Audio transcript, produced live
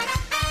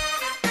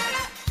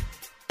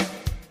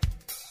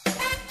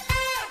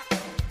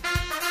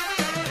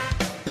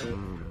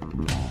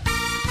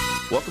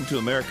Welcome to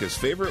America's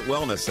favorite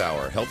wellness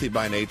hour, Healthy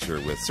by Nature,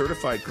 with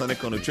certified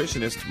clinical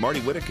nutritionist Marty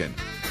Whittakin.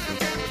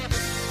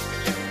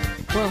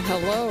 Well,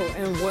 hello,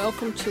 and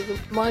welcome to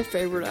my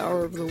favorite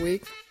hour of the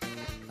week,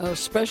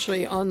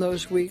 especially on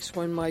those weeks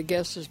when my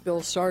guest is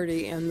Bill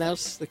Sardi, and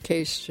that's the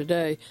case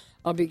today.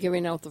 I'll be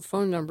giving out the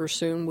phone number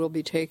soon. We'll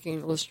be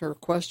taking listener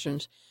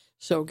questions,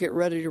 so get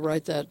ready to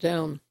write that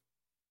down.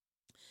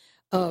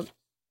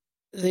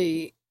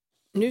 The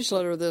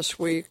newsletter this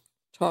week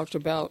talked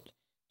about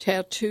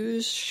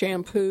tattoos,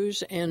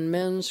 shampoos, and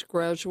men's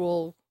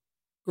gradual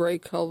gray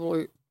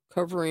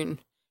covering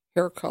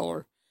hair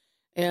color.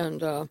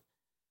 And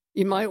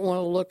you might want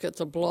to look at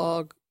the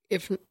blog,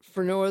 if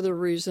for no other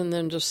reason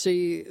than to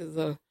see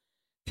the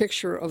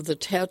picture of the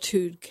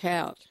tattooed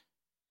cat.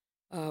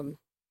 The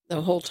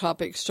whole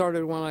topic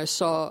started when I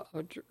saw,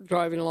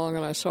 driving along,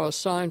 and I saw a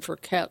sign for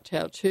cat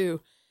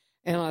tattoo,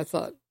 and I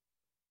thought,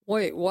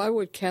 wait, why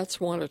would cats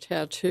want a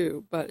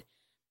tattoo? But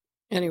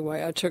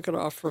anyway, I took it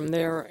off from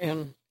there,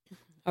 and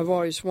I've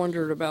always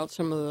wondered about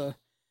some of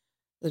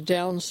the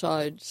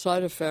downside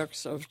side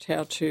effects of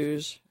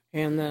tattoos,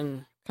 and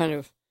then kind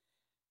of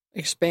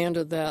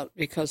expanded that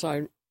because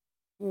I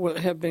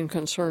have been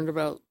concerned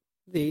about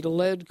the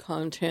lead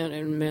content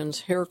in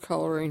men's hair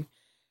coloring,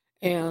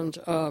 and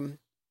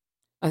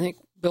I think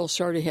Bill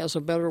Sardi has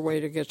a better way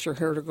to get your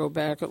hair to go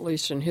back, at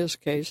least in his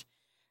case.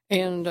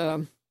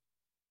 And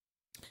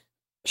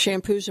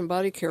shampoos and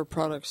body care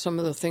products, some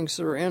of the things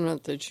that are in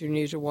it that you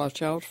need to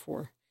watch out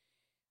for.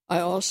 I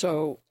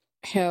also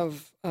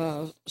have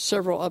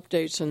several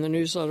updates in the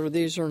newsletter.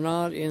 These are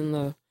not in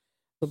the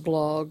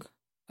blog,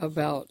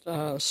 about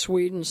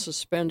Sweden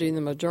suspending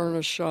the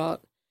Moderna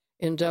shot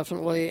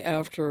indefinitely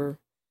after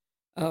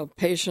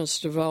patients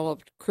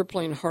developed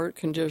crippling heart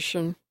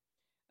condition.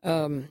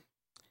 I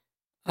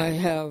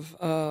have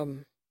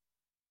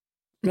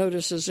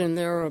notices in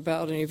there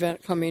about an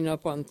event coming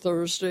up on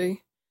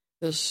Thursday,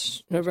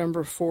 this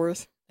November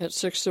 4th at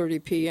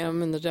 6:30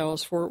 p.m. in the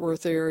Dallas-Fort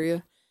Worth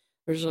area.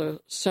 There's a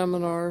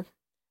seminar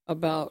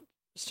about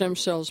stem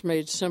cells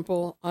made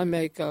simple. I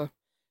make a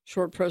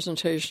short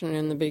presentation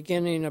in the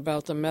beginning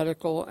about the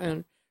medical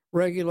and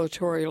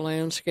regulatory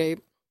landscape.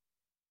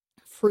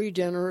 Free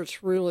dinner.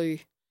 It's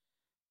really,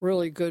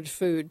 really good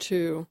food,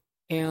 too.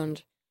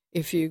 And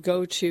if you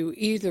go to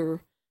either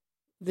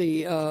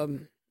the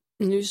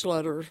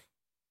newsletter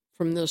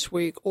from this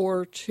week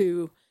or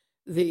to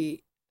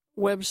the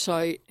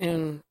website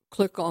and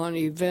click on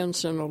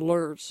events and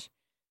alerts,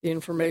 the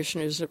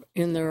information is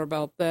in there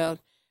about that,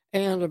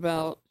 and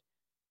about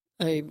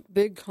a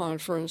big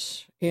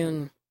conference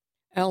in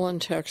Allen,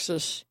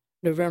 Texas,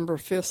 November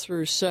 5th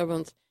through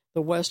 7th,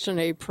 the Weston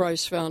A.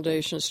 Price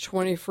Foundation's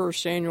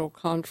 21st annual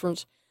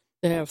conference.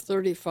 They have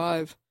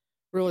 35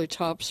 really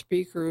top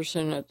speakers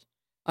in it.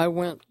 I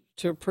went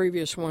to a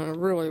previous one. It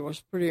really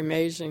was pretty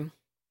amazing.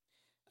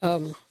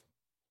 Couple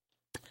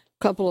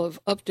of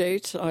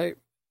updates. I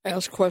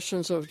asked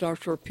questions of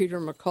Dr.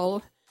 Peter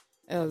McCullough.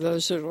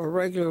 Those that are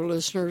regular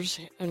listeners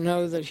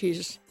know that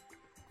he's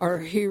our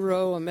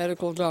hero, a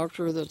medical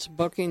doctor that's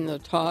bucking the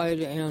tide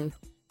and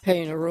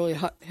paying a really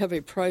heavy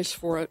price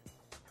for it.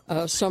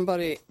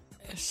 Somebody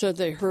said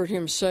they heard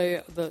him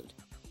say that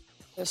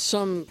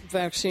some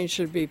vaccines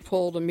should be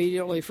pulled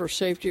immediately for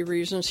safety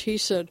reasons. He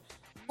said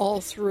all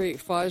three,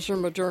 Pfizer,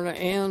 Moderna,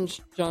 and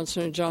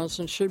Johnson &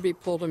 Johnson, should be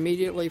pulled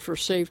immediately for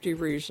safety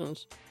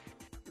reasons.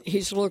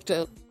 He's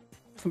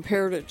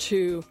compared it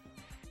to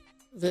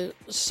the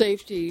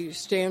safety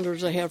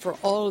standards they have for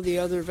all of the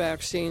other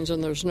vaccines,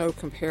 and there's no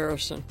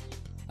comparison.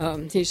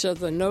 He said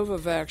the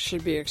Novavax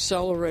should be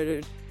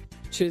accelerated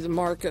to the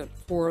market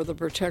for the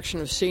protection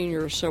of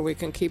seniors, so we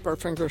can keep our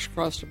fingers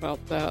crossed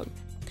about that.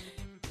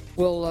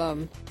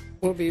 We'll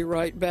be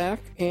right back,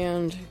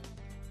 and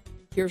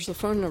here's the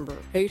phone number,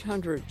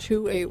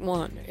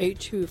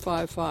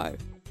 800-281-8255,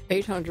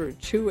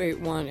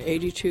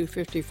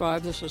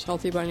 800-281-8255. This is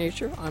Healthy by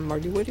Nature. I'm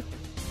Marty Whittakin.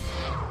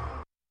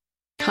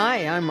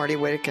 Hi, I'm Marty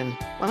Whittakin.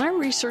 When I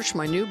researched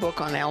my new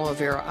book on aloe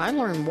vera, I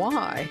learned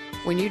why.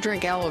 When you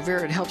drink aloe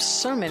vera, it helps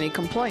so many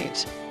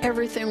complaints.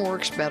 Everything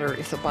works better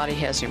if the body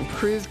has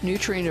improved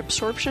nutrient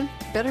absorption,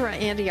 better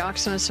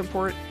antioxidant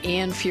support,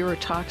 and fewer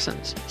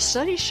toxins.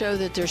 Studies show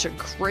that there's a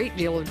great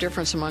deal of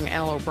difference among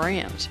aloe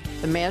brands.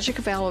 The magic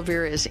of aloe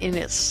vera is in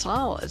its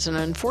solids, and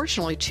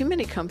unfortunately, too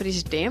many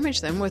companies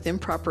damage them with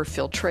improper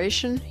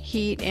filtration,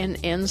 heat, and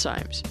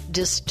enzymes.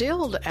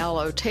 Distilled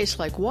aloe tastes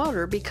like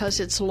water because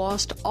it's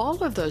lost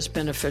all of those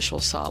beneficial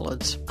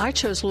solids. I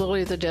chose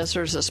Lily of the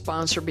Desert as a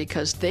sponsor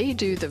because they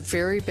do the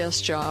very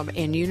best job,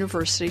 and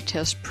university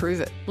tests prove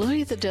it.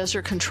 Lily of the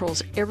Desert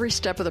controls every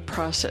step of the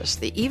process.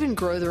 They even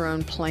grow their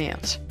own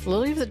plants.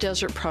 Lily of the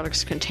Desert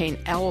products contain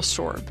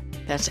Allosorb.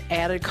 That's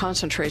added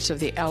concentrates of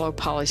the aloe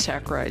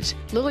polysaccharides.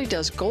 Lilly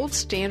does gold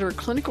standard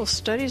clinical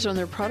studies on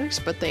their products,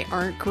 but they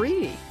aren't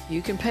greedy.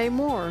 You can pay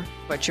more,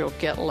 but you'll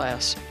get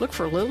less. Look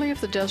for Lily of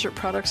the Desert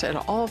products at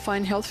all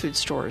fine health food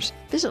stores.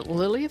 Visit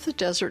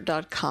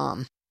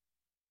lilyofthedesert.com.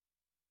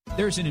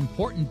 There's an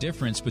important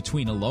difference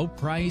between a low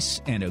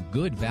price and a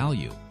good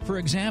value. For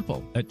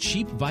example, a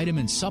cheap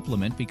vitamin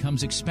supplement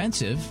becomes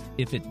expensive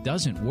if it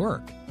doesn't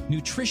work.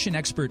 Nutrition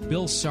expert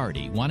Bill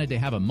Sardi wanted to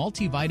have a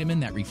multivitamin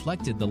that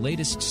reflected the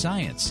latest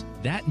science.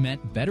 That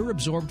meant better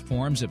absorbed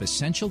forms of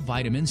essential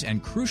vitamins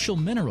and crucial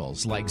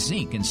minerals like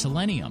zinc and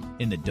selenium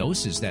in the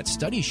doses that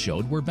studies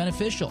showed were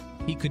beneficial.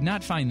 He could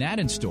not find that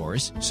in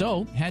stores,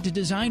 so had to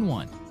design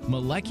one.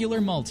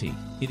 Molecular Multi.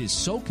 It is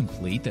so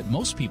complete that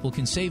most people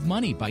can save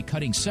money by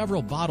cutting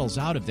several bottles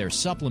out of their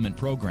supplement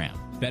program.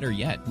 Better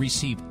yet,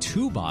 receive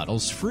 2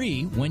 bottles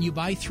free when you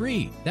buy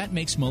 3. That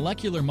makes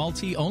Molecular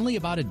Multi only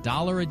about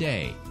 $1 a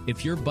day.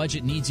 If your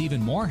budget needs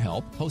even more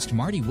help, host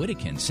Marty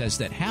Whittekin says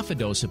that half a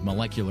dose of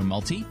Molecular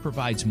Multi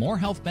provides more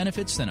health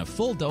benefits than a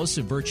full dose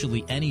of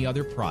virtually any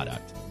other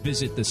product.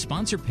 Visit the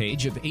sponsor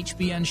page of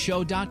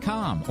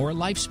hbnshow.com or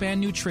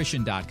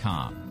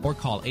lifespannutrition.com or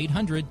call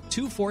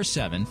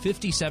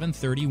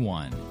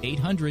 800-247-5731.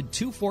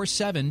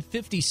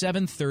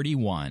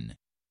 800-247-5731.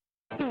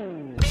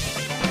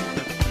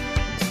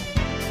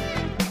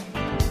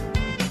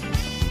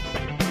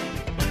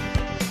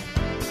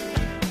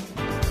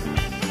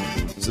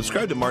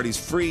 Subscribe to Marty's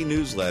free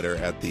newsletter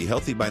at the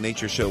Healthy by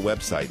Nature Show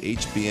website,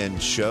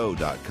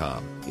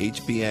 hbnshow.com.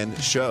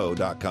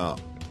 hbnshow.com.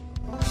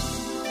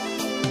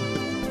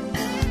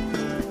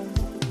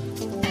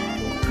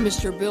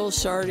 Mr. Bill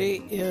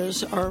Sardi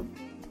is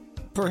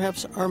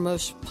perhaps our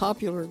most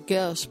popular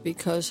guest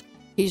because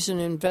he's an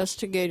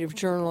investigative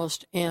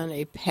journalist and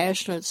a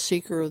passionate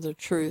seeker of the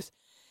truth.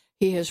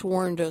 He has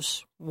warned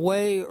us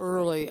way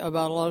early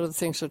about a lot of the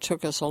things that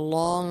took us a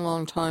long,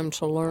 long time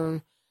to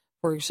learn,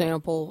 for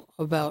example,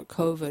 about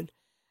COVID.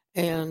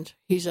 And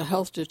he's a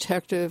health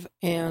detective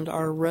and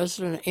our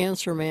resident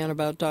answer man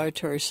about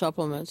dietary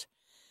supplements.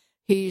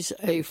 He's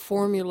a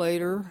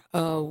formulator.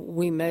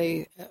 We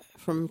may,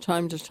 from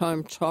time to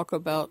time, talk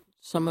about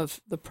some of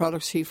the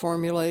products he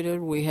formulated.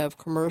 We have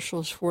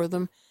commercials for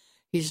them.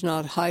 He's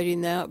not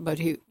hiding that, but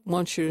he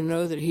wants you to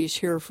know that he's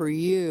here for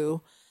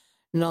you,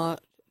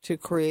 not to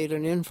create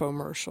an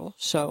infomercial.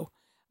 So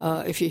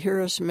if you hear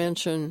us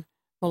mention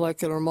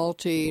Molecular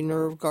Multi,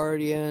 Nerve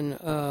Guardian,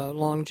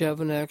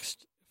 Longevinex,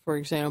 for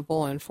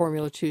example, and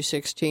Formula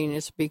 216,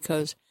 it's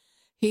because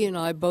he and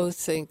I both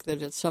think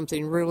that it's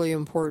something really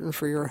important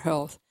for your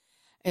health.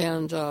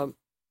 And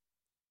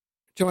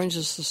joins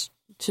us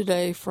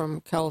today from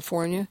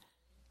California.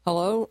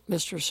 Hello,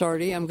 Mr.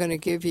 Sardi. I'm going to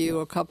give you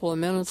a couple of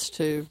minutes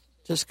to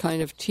just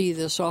kind of tee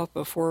this off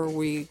before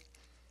we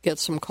get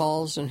some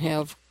calls and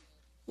have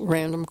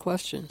random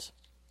questions.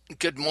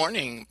 Good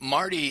morning,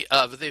 Marty.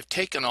 They've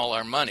taken all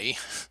our money.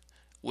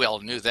 We all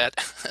knew that.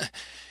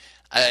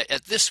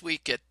 This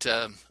week at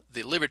the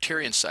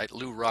libertarian site,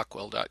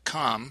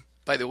 LewRockwell.com,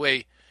 by the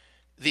way,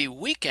 the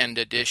weekend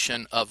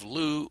edition of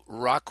Lew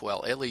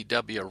Rockwell,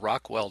 L-E-W,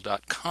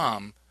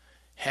 Rockwell.com,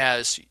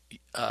 has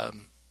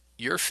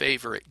your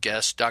favorite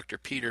guest, Dr.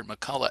 Peter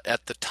McCullough,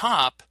 at the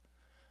top.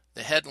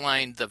 The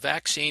headline, "The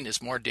Vaccine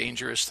is More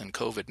Dangerous Than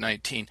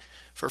COVID-19.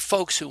 For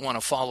folks who want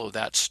to follow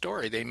that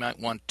story, they might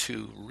want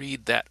to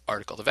read that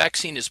article. The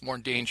vaccine is more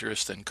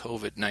dangerous than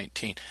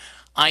COVID-19.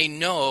 I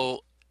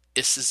know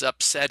this is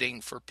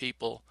upsetting for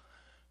people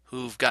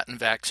who've gotten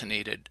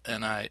vaccinated,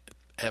 and I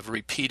have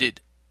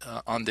repeated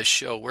on this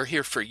show, we're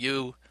here for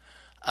you.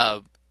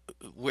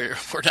 We're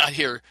not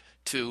here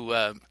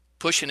to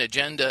push an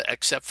agenda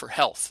except for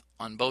health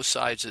on both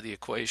sides of the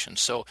equation.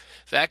 So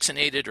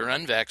vaccinated or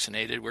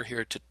unvaccinated, we're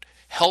here to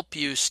help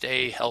you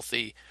stay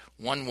healthy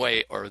one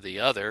way or the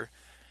other.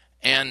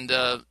 And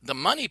the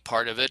money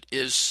part of it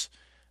is,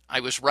 I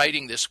was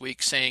writing this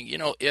week saying,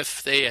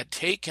 if they had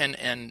taken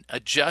and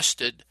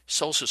adjusted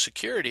Social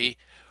Security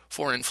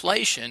for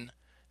inflation,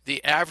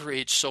 the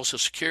average Social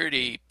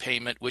Security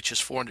payment, which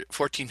is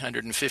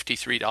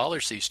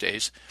 $1,453 these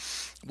days,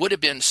 would have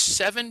been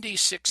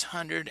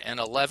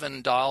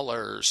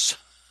 $7,611.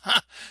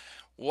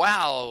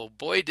 Wow,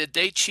 boy, did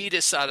they cheat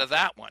us out of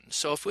that one.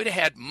 So if we'd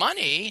have had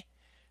money,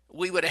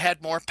 we would have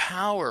had more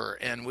power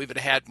and we would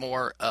have had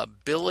more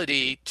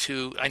ability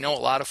to, I know a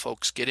lot of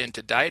folks get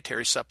into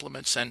dietary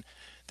supplements and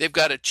they've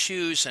got to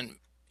choose and,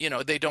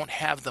 they don't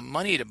have the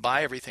money to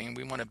buy everything.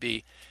 We want to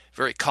be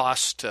very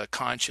cost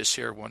conscious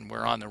here when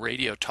we're on the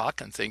radio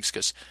talking things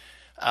because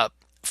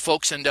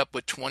folks end up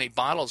with 20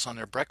 bottles on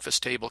their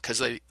breakfast table because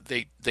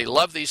they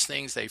love these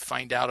things. They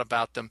find out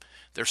about them.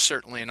 They're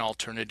certainly an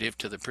alternative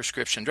to the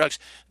prescription drugs.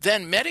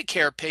 Then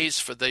Medicare pays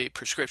for the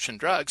prescription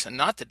drugs and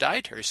not the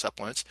dietary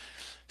supplements.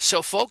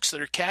 So folks that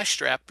are cash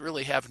strapped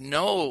really have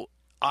no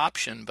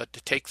option but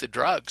to take the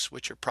drugs,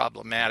 which are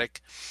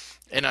problematic.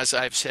 And as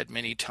I've said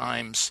many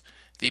times,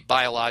 the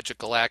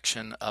biological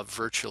action of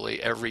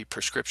virtually every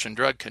prescription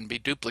drug can be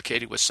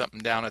duplicated with something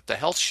down at the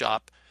health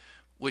shop,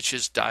 which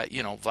is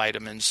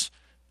vitamins,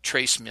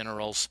 trace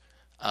minerals,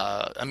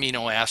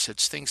 amino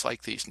acids, things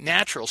like these,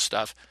 natural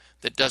stuff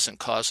that doesn't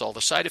cause all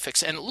the side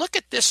effects. And look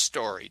at this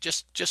story,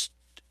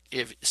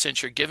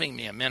 since you're giving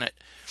me a minute.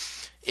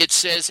 It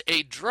says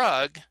a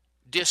drug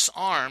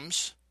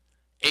disarms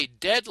a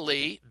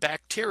deadly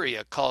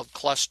bacteria called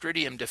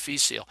Clostridium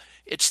difficile.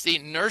 It's the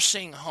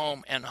nursing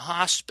home and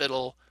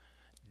hospital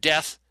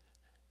death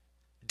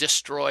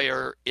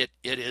destroyer. It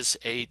is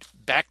a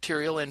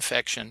bacterial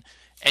infection,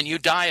 and you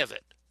die of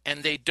it.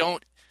 And they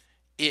don't.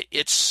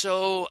 It's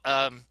so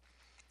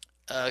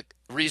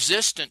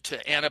resistant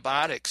to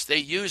antibiotics. They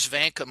use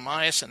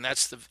vancomycin.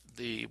 That's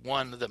the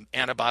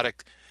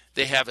antibiotic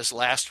they have as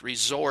last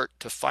resort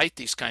to fight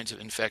these kinds of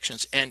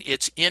infections, and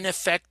it's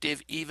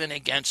ineffective even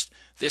against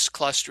this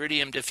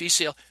Clostridium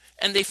difficile.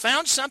 And they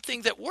found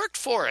something that worked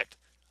for it,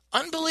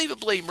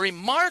 unbelievably,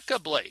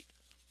 remarkably.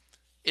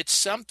 It's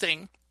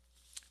something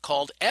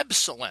called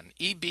Ebselen,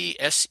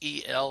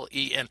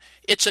 Ebselen.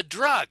 It's a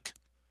drug.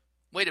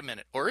 Wait a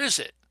minute, or is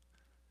it?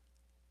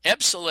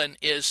 Ebselen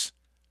is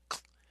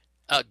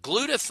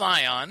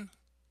glutathione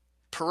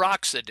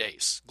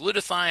peroxidase.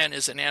 Glutathione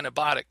is an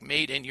antibiotic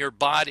made in your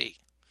body.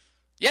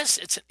 Yes,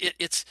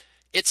 it's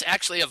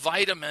actually a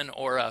vitamin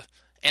or an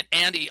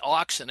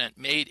antioxidant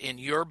made in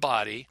your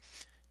body.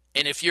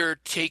 And if you're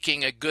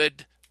taking a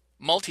good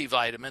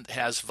multivitamin that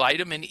has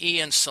vitamin E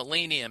and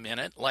selenium in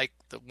it, like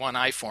the one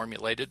I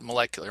formulated,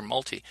 Molecular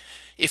Multi,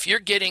 if you're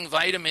getting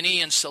vitamin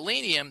E and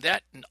selenium,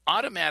 that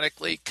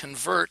automatically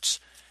converts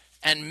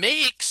and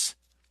makes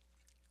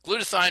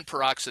glutathione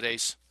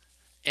peroxidase,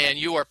 and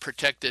you are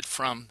protected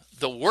from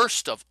the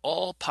worst of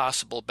all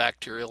possible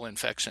bacterial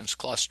infections,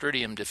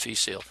 Clostridium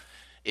difficile.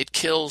 It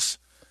kills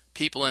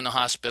people in the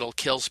hospital,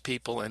 kills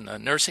people in the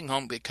nursing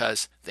home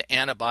because the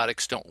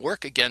antibiotics don't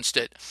work against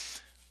it.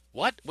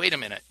 What? Wait a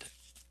minute.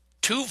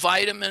 2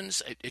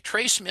 vitamins, a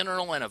trace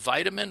mineral and a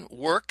vitamin,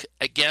 work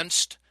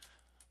against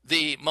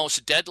the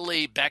most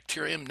deadly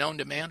bacterium known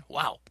to man?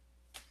 Wow.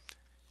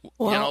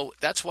 Well,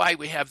 that's why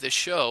we have this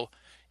show,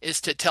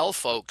 is to tell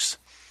folks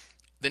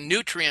the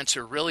nutrients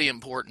are really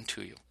important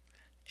to you.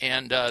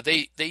 And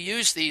they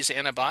use these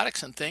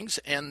antibiotics and things,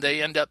 and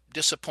they end up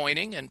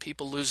disappointing, and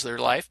people lose their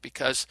life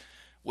because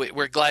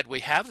we're glad we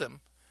have them.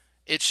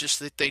 It's just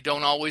that they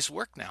don't always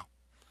work now.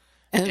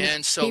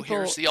 And so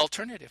here's the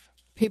alternative.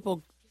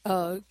 People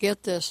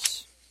get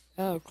this,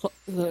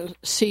 the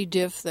C.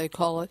 diff, they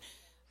call it,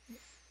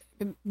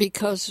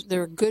 because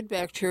their good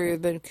bacteria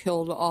have been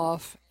killed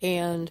off,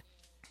 and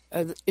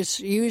it's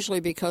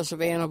usually because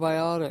of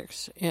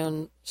antibiotics.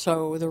 And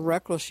so the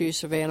reckless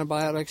use of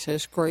antibiotics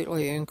has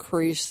greatly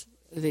increased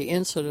the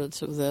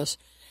incidence of this.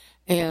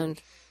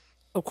 And,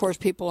 of course,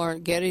 people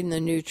aren't getting the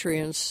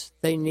nutrients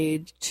they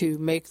need to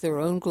make their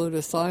own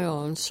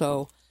glutathione.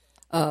 So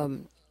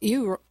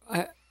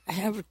I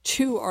have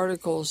 2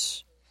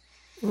 articles,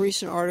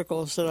 recent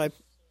articles, that I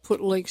put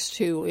links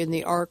to in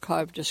the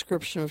archive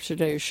description of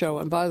today's show.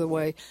 And, by the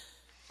way,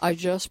 I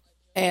just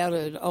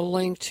added a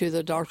link to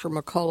the Dr.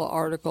 McCullough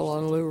article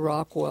on Lou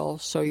Rockwell,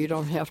 so you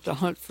don't have to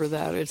hunt for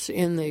that. It's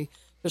in the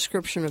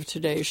description of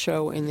today's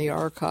show in the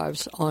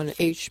archives on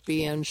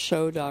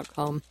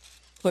hbnshow.com.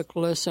 Click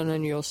listen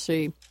and you'll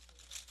see.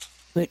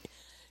 But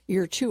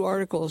your 2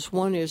 articles,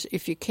 one is,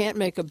 if you can't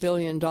make $1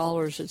 billion,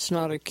 it's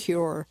not a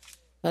cure.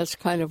 That's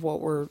kind of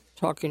what we're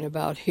talking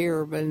about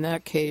here, but in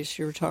that case,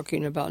 you're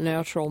talking about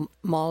natural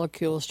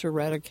molecules to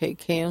eradicate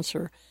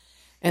cancer.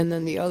 And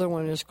then the other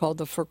one is called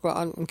The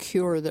Forgotten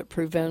Cure That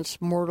Prevents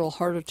Mortal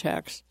Heart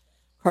Attacks.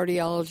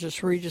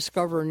 Cardiologists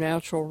rediscover a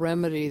natural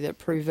remedy that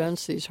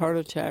prevents these heart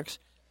attacks,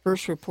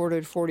 first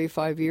reported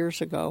 45 years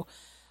ago.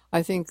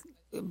 I think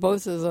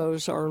both of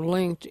those are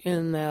linked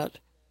in that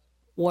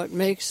what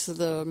makes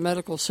the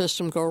medical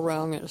system go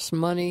around is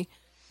money,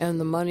 and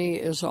the money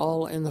is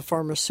all in the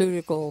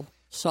pharmaceutical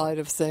side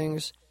of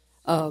things.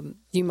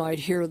 You might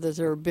hear that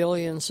there are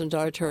billions in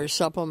dietary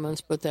supplements,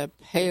 but that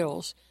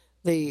pales.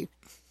 The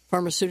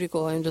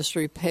pharmaceutical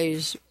industry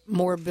pays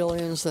more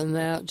billions than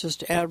that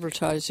just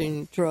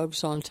advertising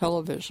drugs on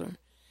television.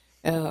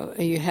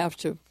 You have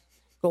to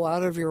go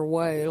out of your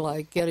way,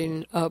 like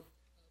getting up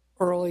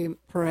early,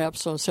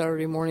 perhaps on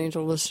Saturday morning,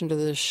 to listen to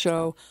this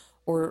show,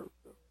 or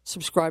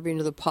subscribing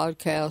to the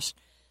podcast,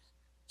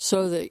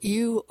 so that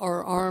you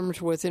are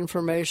armed with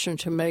information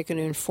to make an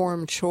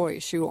informed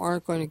choice. You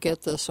aren't going to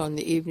get this on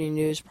the evening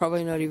news,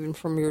 probably not even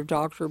from your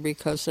doctor,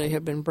 because they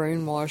have been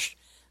brainwashed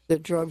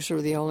that drugs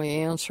are the only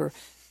answer.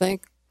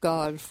 Thank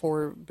God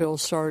for Bill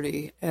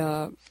Sardi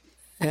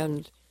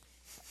and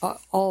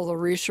all the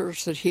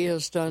research that he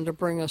has done to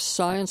bring us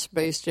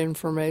science-based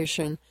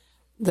information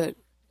that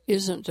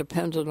isn't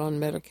dependent on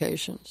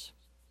medications.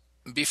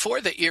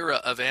 Before the era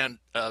of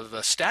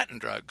statin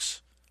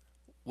drugs,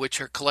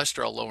 which are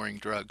cholesterol-lowering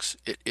drugs,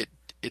 it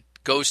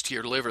goes to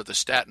your liver, the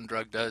statin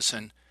drug does,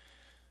 and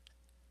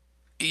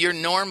your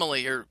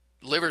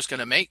liver's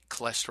going to make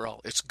cholesterol.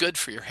 It's good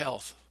for your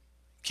health.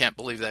 Can't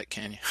believe that,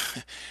 can you?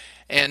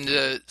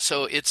 And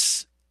so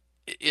it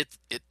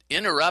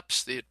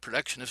interrupts the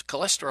production of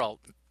cholesterol.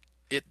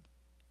 It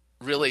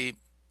really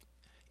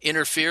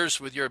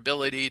interferes with your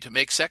ability to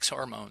make sex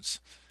hormones.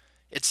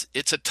 It's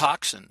a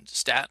toxin.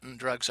 Statin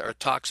drugs are a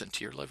toxin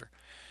to your liver.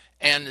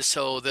 And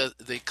so the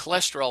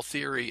cholesterol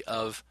theory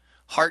of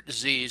heart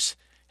disease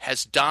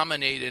has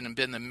dominated and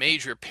been the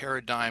major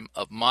paradigm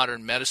of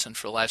modern medicine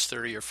for the last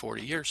 30 or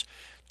 40 years.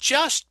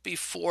 just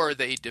before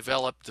they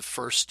developed the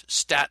first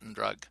statin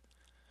drug.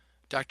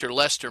 Dr.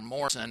 Lester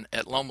Morrison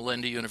at Loma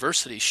Linda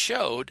University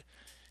showed,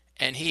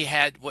 and he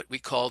had what we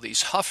call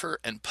these huffer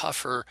and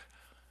puffer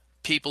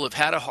people who've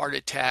had a heart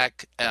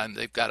attack, and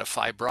they've got a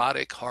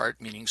fibrotic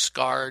heart, meaning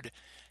scarred,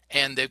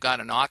 and they've got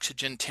an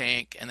oxygen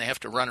tank, and they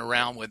have to run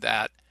around with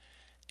that,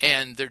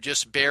 and they're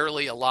just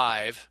barely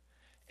alive.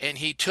 And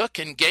he took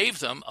and gave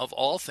them, of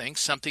all things,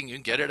 something you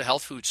can get at a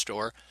health food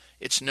store.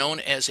 It's known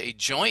as a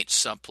joint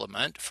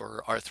supplement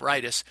for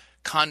arthritis,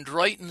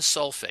 chondroitin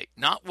sulfate,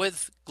 not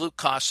with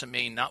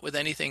glucosamine, not with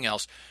anything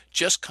else,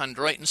 just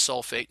chondroitin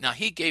sulfate. Now,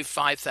 he gave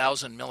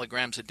 5,000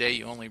 milligrams a day.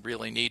 You only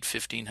really need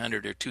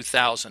 1,500 or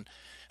 2,000,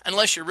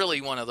 unless you're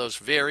really one of those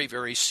very,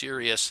 very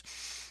serious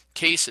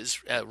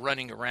cases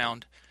running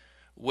around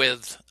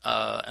with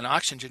an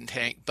oxygen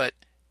tank. But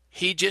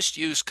he just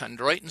used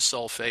chondroitin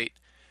sulfate.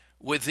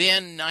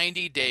 Within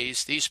 90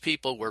 days, these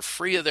people were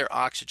free of their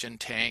oxygen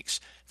tanks.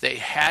 They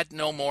had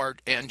no more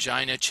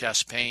angina,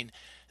 chest pain.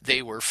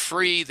 They were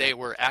free. They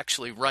were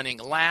actually running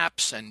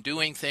laps and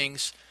doing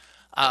things.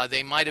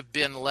 They might have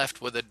been left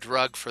with a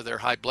drug for their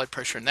high blood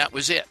pressure, and that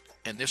was it.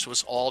 And this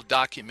was all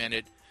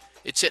documented.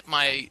 It's at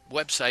my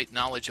website,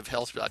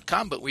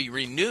 knowledgeofhealth.com, but we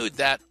renewed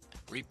that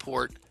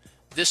report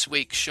this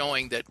week,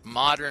 showing that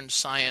modern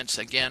science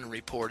again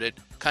reported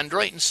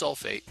chondroitin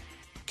sulfate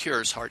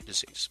cures heart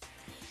disease.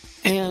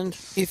 And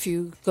if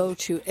you go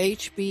to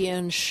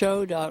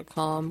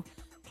hbnshow.com,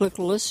 click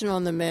listen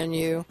on the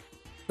menu,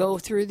 go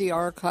through the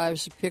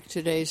archives, pick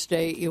today's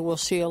date, you will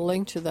see a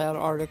link to that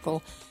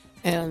article.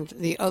 And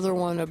the other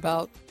one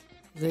about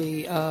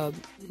the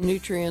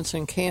nutrients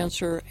and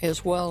cancer,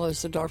 as well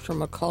as the Dr.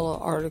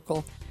 McCullough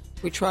article.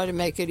 We try to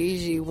make it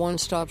easy,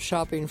 one-stop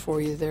shopping for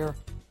you there.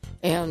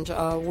 And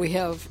we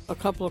have a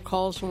couple of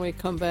calls when we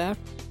come back.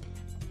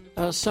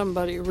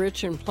 Somebody,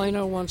 Rich in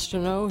Plano, wants to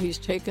know, he's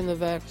taken the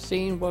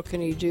vaccine. What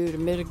can he do to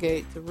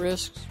mitigate the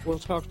risks? We'll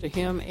talk to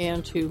him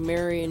and to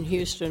Mary in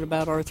Houston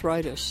about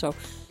arthritis. So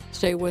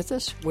stay with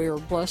us. We're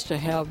blessed to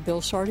have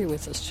Bill Sardi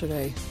with us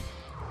today.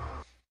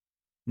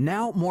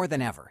 Now more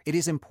than ever, it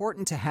is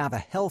important to have a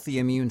healthy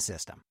immune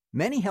system.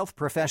 Many health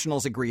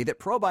professionals agree that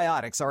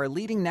probiotics are a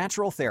leading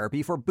natural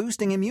therapy for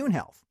boosting immune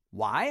health.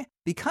 Why?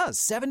 Because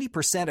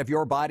 70% of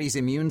your body's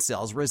immune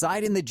cells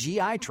reside in the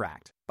GI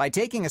tract. By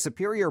taking a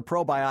superior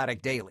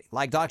probiotic daily,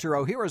 like Dr.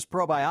 Ohhira's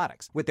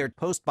probiotics, with their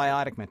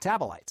postbiotic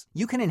metabolites,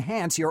 you can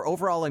enhance your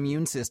overall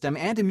immune system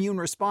and immune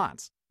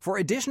response. For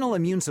additional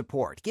immune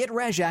support, get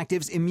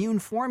RegActive's Immune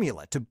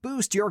Formula to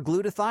boost your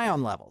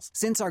glutathione levels,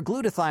 since our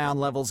glutathione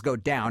levels go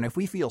down if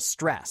we feel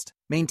stressed.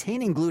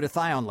 Maintaining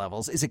glutathione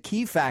levels is a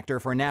key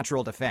factor for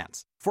natural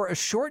defense. For a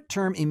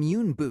short-term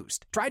immune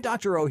boost, try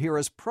Dr.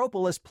 Ohhira's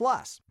Propolis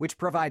Plus, which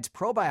provides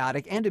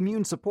probiotic and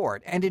immune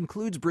support and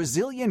includes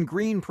Brazilian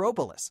green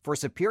propolis for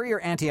superior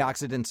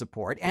antioxidant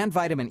support and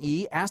vitamin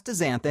E,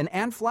 astaxanthin,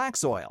 and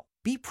flax oil.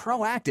 Be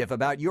proactive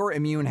about your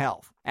immune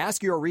health.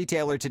 Ask your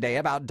retailer today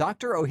about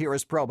Dr.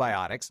 Ohhira's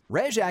probiotics,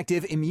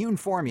 RegActive Immune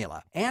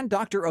Formula, and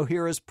Dr.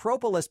 Ohhira's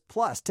Propolis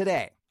Plus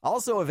today.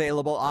 Also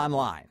available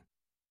online.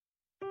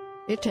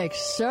 It takes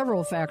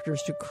several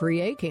factors to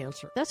create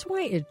cancer. That's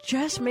why it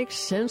just makes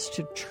sense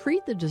to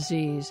treat the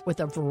disease with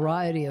a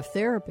variety of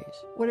therapies.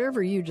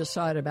 Whatever you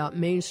decide about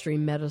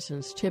mainstream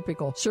medicine's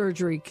typical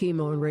surgery,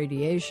 chemo, and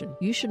radiation,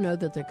 you should know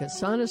that the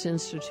Casanas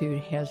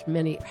Institute has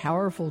many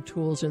powerful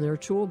tools in their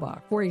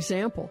toolbox. For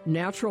example,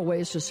 natural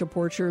ways to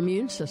support your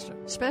immune system,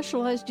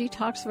 specialized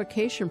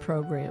detoxification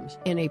programs,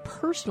 and a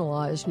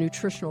personalized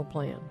nutritional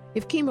plan.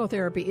 If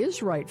chemotherapy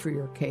is right for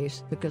your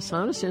case, the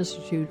Casanas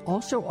Institute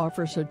also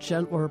offers a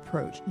gentler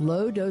approach,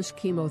 low-dose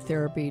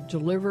chemotherapy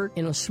delivered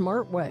in a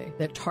smart way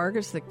that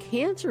targets the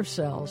cancer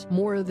cells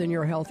more than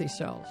your healthy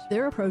cells.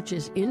 Their approach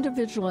is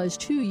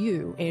individualized to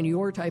you and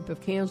your type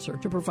of cancer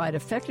to provide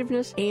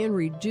effectiveness and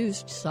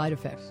reduced side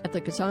effects. At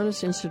the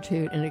Casanas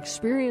Institute, an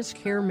experienced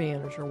care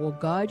manager will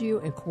guide you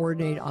and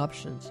coordinate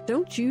options.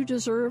 Don't you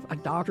deserve a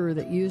doctor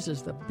that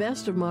uses the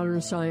best of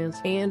modern science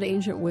and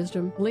ancient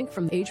wisdom? Link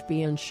from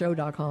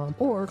hbnshow.com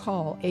or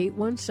call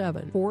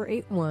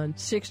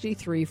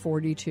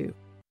 817-481-6342.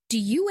 Do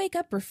you wake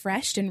up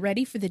refreshed and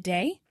ready for the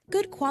day?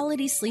 Good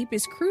quality sleep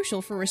is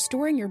crucial for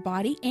restoring your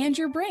body and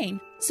your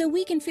brain, so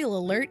we can feel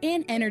alert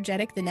and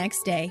energetic the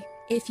next day.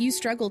 If you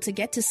struggle to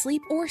get to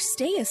sleep or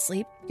stay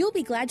asleep, you'll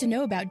be glad to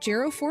know about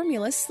Jarrow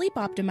Formula's Sleep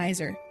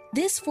Optimizer.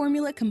 This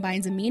formula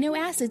combines amino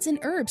acids and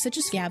herbs such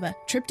as GABA,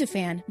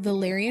 tryptophan,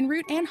 valerian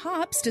root, and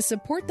hops to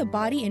support the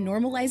body in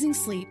normalizing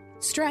sleep.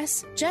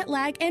 Stress, jet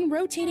lag, and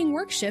rotating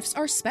work shifts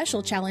are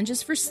special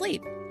challenges for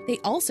sleep. They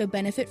also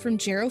benefit from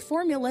Jarrow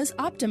Formula's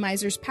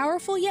Optimizer's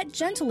powerful yet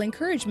gentle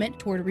encouragement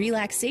toward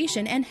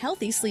relaxation and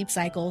healthy sleep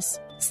cycles.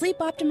 Sleep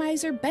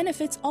Optimizer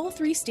benefits all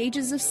 3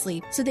 stages of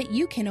sleep so that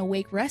you can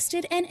awake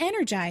rested and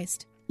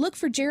energized. Look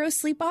for Jarrow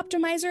Sleep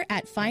Optimizer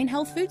at fine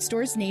health food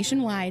stores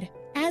nationwide.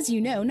 As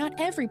you know, not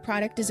every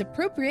product is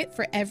appropriate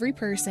for every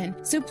person,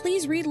 so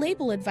please read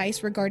label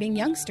advice regarding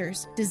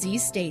youngsters,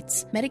 disease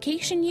states,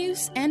 medication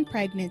use, and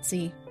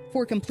pregnancy.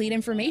 For complete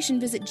information,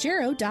 visit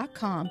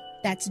Jarrow.com.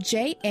 That's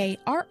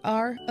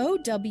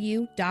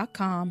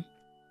JARROW.com.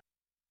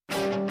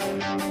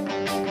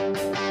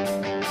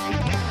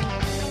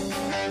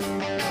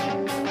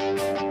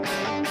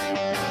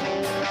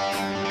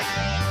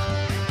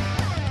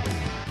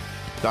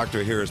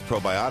 Dr. Ahira's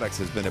Probiotics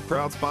has been a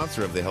proud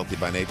sponsor of the Healthy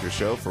by Nature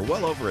show for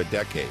well over a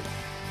decade.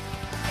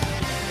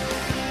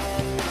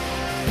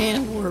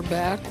 And we're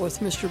back with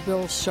Mr.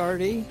 Bill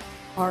Sardi,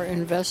 our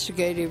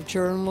investigative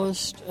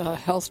journalist,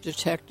 health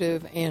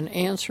detective, and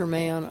answer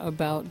man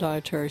about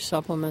dietary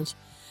supplements.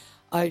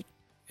 I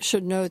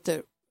should note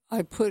that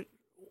I put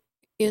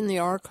in the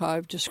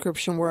archive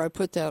description where I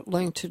put that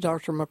link to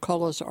Dr.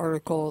 McCullough's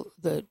article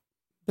that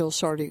Bill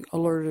Sardi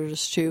alerted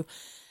us to,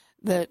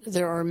 that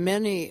there are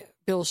many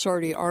Bill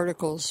Sardi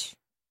articles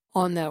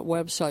on that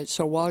website.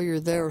 So while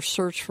you're there,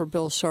 search for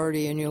Bill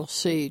Sardi and you'll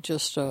see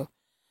just a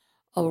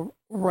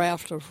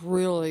raft of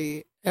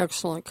really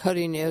excellent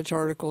cutting-edge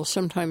articles.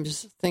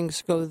 Sometimes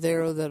things go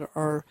there that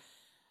are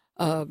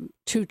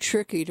too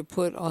tricky to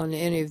put on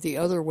any of the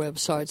other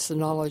websites, the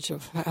Knowledge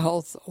of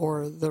Health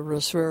or the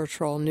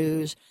Resveratrol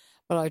News.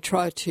 But I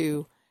try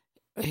to,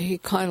 he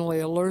kindly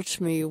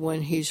alerts me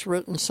when he's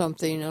written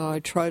something, and I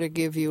try to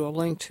give you a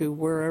link to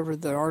wherever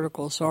the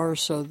articles are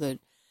so that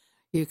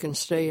you can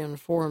stay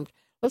informed.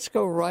 Let's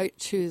go right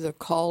to the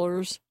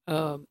callers.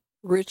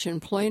 Rich in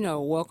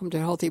Plano, welcome to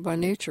Healthy by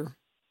Nature.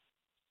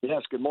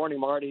 Yes, good morning,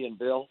 Marty and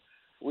Bill.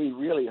 We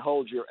really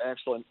hold your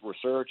excellent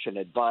research and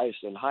advice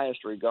in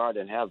highest regard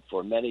and have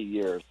for many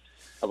years.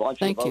 I want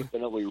you both to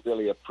know we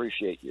really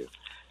appreciate you.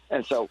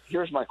 And so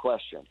here's my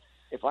question.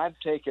 If I've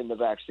taken the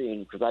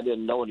vaccine because I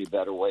didn't know any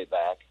better way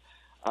back,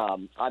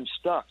 I'm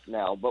stuck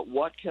now, but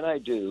what can I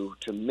do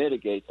to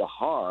mitigate the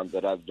harm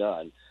that I've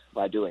done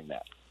by doing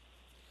that?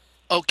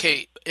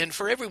 Okay, and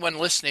for everyone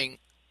listening,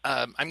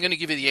 I'm going to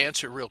give you the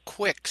answer real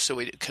quick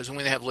because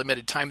we have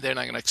limited time there, and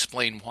I'm going to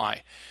explain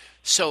why.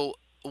 So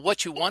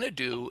what you want to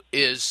do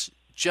is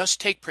just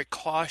take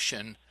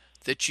precaution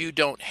that you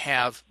don't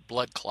have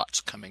blood clots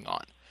coming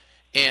on.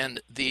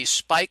 And the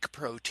spike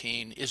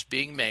protein is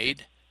being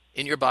made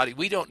in your body.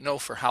 We don't know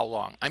for how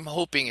long. I'm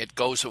hoping it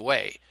goes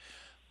away.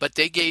 But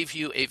they gave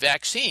you a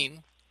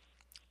vaccine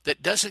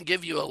that doesn't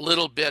give you a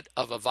little bit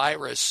of a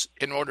virus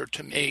in order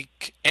to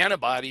make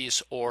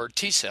antibodies or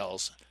T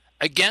cells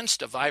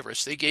against a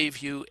virus. They gave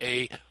you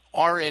a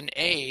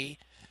RNA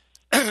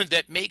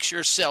that makes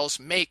your cells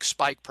make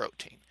spike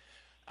protein.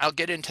 I'll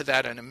get into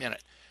that in a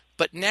minute.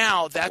 But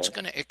now that's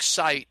going to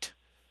excite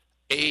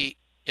a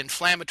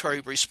inflammatory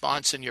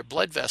response in your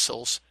blood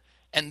vessels,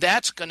 and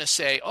that's going to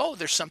say, oh,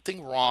 there's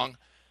something wrong.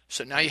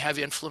 So now you have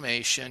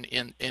inflammation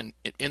in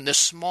the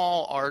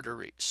small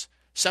arteries.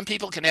 Some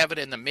people can have it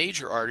in the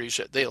major arteries.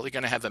 They're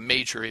going to have a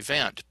major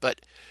event,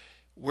 but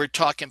we're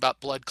talking about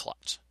blood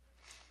clots.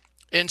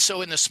 And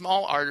so in the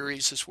small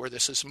arteries is where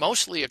this is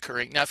mostly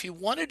occurring. Now, if you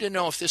wanted to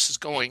know if this is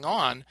going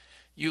on,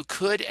 you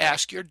could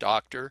ask your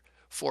doctor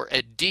for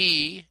a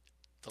D,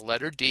 the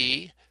letter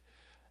D,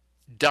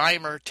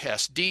 dimer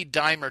test,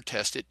 D-dimer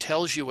test. It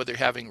tells you whether you're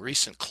having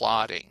recent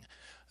clotting.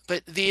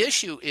 But the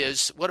issue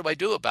is, what do I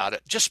do about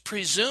it? Just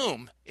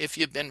presume if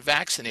you've been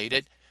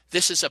vaccinated,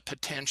 this is a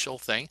potential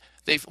thing.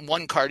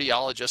 One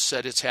cardiologist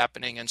said it's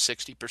happening in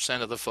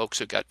 60% of the folks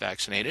who got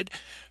vaccinated.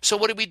 So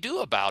what do we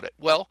do about it?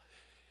 Well,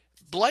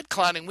 blood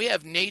clotting, we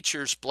have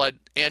nature's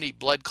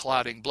anti-blood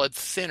clotting, blood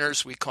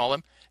thinners we call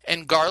them,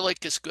 and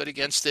garlic is good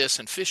against this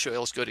and fish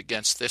oil is good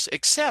against this,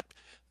 except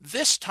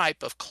this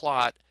type of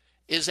clot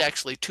is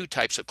actually two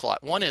types of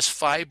clot. One is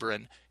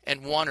fibrin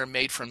and one are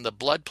made from the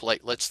blood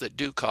platelets that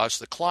do cause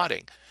the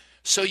clotting.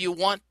 So you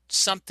want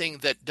something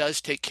that does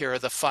take care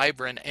of the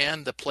fibrin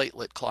and the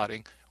platelet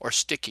clotting or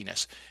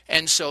stickiness.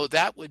 And so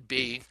that would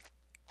be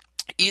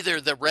either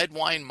the red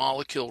wine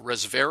molecule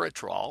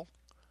resveratrol,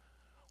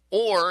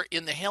 or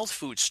in the health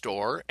food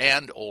store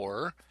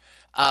or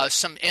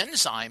some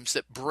enzymes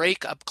that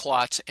break up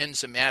clots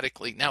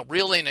enzymatically. Now,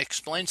 really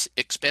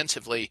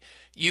inexpensively,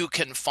 you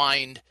can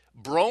find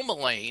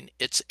bromelain.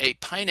 It's a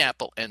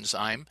pineapple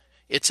enzyme.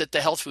 It's at the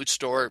health food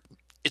store.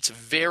 It's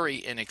very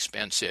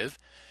inexpensive.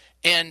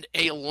 And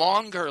a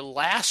longer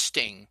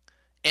lasting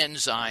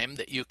enzyme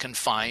that you can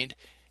find,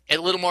 a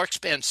little more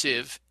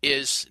expensive,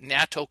 is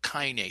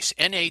nattokinase,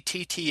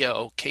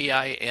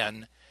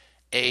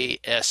 Nattokinase.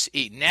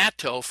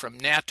 Natto from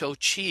natto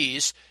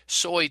cheese,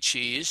 soy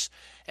cheese,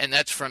 and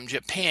that's from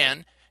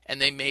Japan,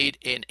 and they made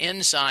an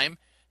enzyme.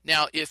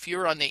 Now, if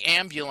you're on the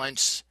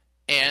ambulance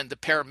and the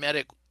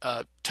paramedic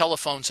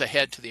telephones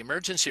ahead to the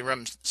emergency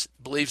room,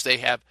 believes you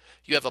have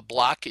a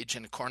blockage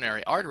in a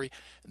coronary artery,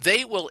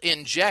 they will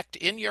inject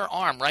in your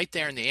arm right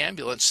there in the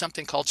ambulance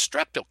something called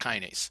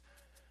streptokinase.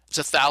 It's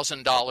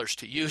 $1,000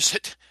 to use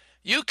it.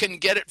 You can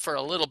get it for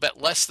a little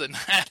bit less than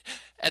that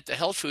at the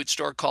health food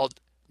store called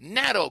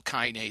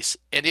nattokinase,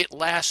 and it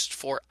lasts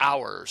for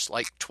hours,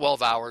 like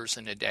 12 hours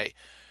in a day.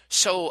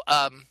 So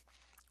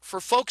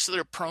for folks that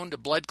are prone to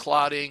blood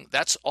clotting,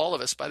 that's all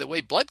of us. By the way,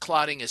 blood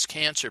clotting is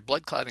cancer.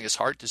 Blood clotting is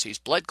heart disease.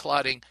 Blood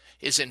clotting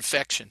is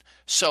infection.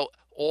 So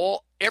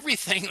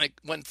everything, like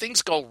when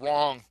things go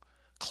wrong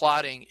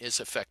clotting is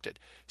affected.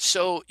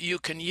 So you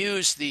can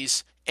use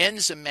these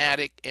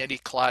enzymatic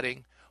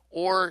anti-clotting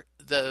or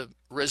the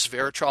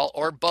resveratrol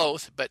or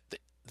both, but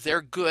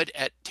they're good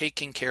at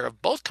taking care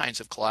of both kinds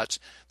of clots,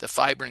 the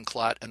fibrin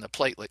clot and the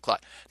platelet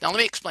clot. Now, let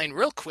me explain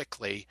real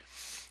quickly.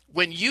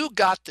 When you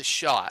got the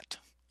shot,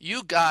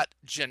 you got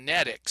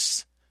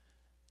genetics,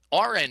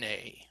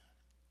 RNA,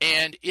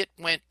 and it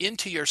went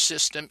into your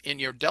system in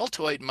your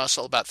deltoid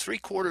muscle, about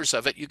 3/4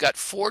 of it. You got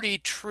 40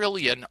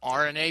 trillion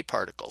RNA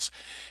particles.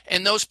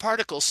 And those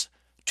particles,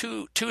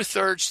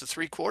 two-thirds to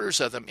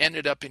 3/4 of them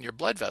ended up in your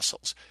blood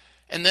vessels.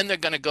 And then they're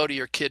going to go to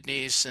your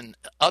kidneys and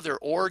other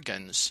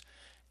organs.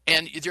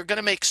 And you're going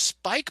to make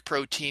spike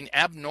protein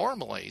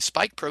abnormally.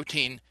 Spike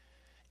protein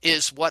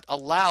is what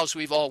allows,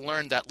 we've all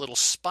learned that little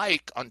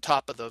spike on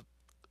top of the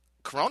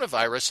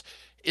coronavirus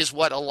is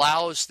what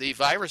allows the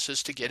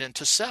viruses to get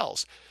into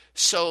cells.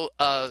 So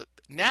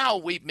now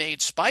we've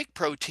made spike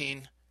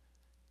protein.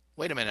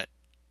 Wait a minute.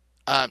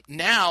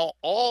 Now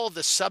all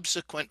the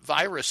subsequent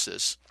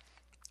viruses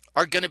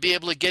are going to be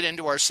able to get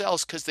into our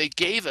cells because they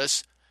gave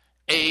us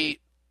a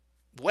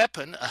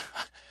weapon,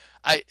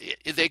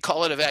 they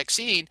call it a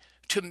vaccine,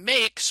 to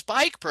make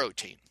spike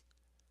protein.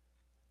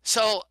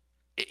 So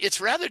it's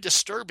rather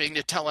disturbing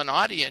to tell an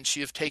audience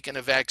you've taken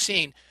a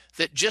vaccine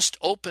that just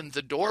opened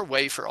the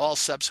doorway for all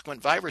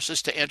subsequent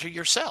viruses to enter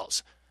your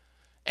cells.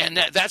 And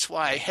that's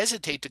why I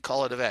hesitate to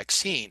call it a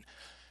vaccine.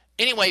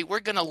 Anyway, we're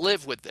going to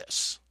live with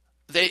this.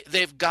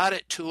 They've got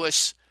it to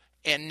us,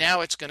 and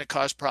now it's going to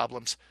cause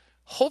problems.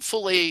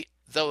 Hopefully,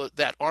 though,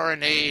 that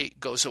RNA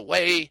goes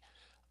away,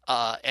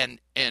 and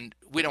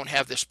we don't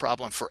have this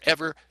problem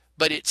forever.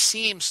 But it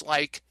seems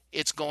like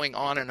it's going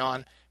on and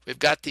on. We've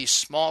got these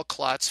small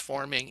clots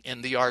forming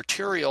in the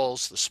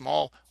arterioles, the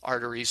small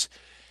arteries,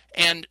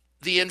 and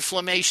the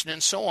inflammation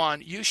and so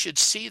on. You should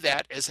see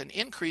that as an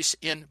increase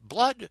in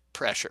blood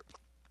pressure.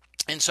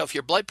 And so if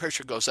your blood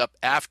pressure goes up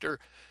after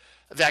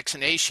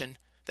vaccination,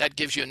 that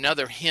gives you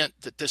another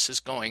hint that this is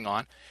going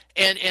on.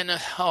 And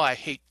I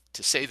hate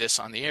to say this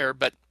on the air,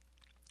 but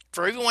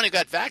for everyone who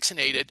got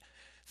vaccinated,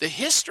 the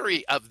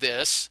history of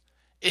this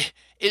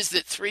is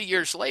that 3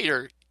 years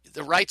later,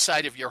 the right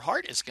side of your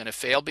heart is going to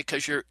fail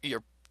because you're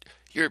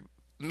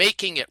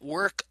making it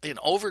work in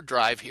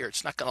overdrive here.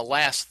 It's not going to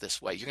last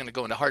this way. You're going to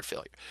go into heart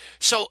failure.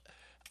 So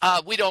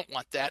we don't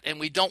want that, and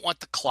we don't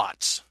want the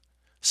clots.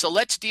 So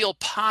let's deal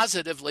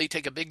positively,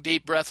 take a big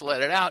deep breath,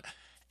 let it out,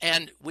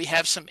 and we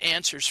have some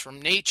answers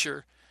from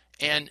nature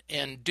and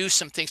do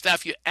some things. Now,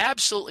 if you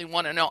absolutely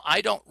want to know,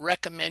 I don't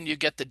recommend you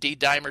get the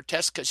D-dimer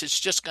test because it's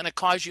just going to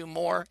cause you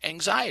more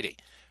anxiety.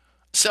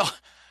 So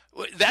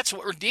that's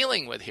what we're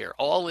dealing with here,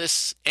 all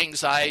this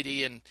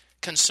anxiety and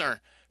concern.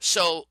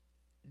 So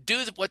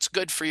do what's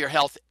good for your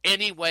health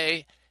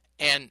anyway,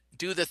 and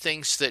do the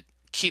things that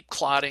keep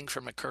clotting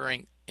from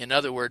occurring. In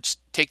other words,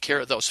 take care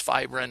of those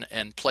fibrin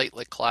and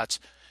platelet clots.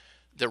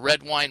 The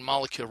red wine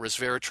molecule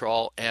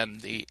resveratrol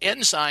and the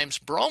enzymes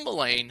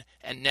bromelain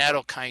and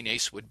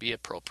nattokinase would be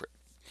appropriate.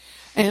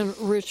 And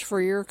Rich,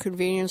 for your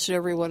convenience and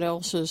everyone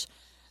else's,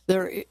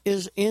 there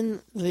is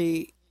in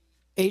the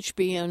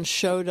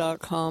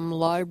hbnshow.com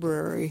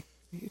library,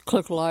 you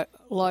click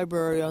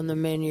library on the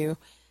menu,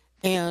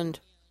 and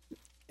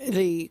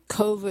the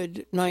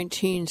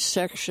COVID-19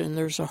 section,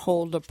 there's a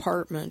whole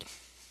department,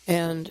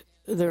 and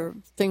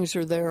things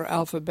are there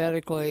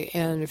alphabetically.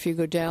 And if you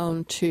go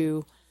down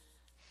to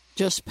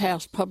just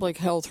past public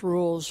health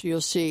rules, you'll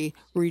see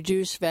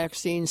reduce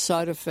vaccine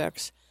side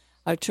effects.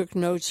 I took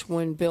notes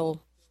when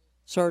Bill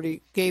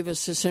Sardi gave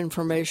us this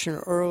information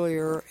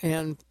earlier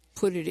and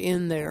put it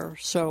in there.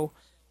 So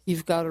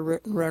you've got a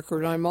written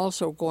record. I'm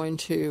also going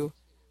to,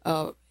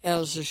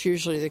 as is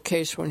usually the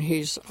case when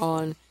he's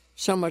on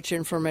so much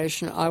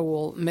information, I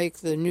will make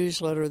the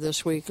newsletter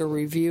this week a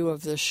review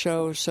of this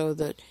show so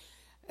that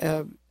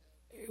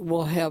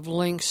we'll have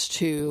links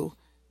to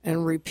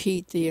and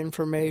repeat the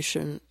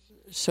information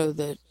so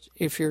that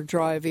if you're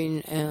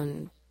driving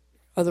and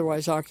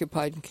otherwise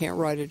occupied and can't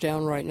write it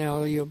down right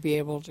now, you'll be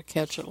able to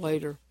catch it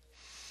later.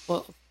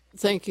 Well,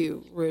 thank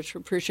you, Rich.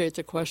 Appreciate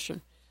the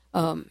question.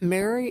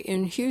 Mary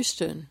in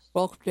Houston,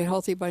 welcome to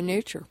Healthy by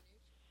Nature.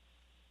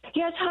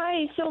 Yes,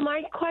 hi. So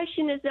my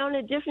question is on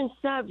a different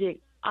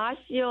subject.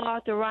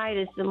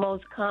 Osteoarthritis, the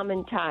most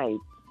common type.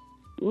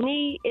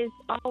 Knee is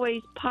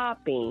always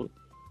popping.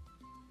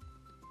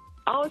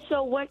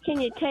 Also, what can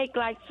you take,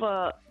 like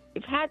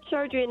if had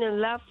surgery in the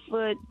left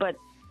foot, but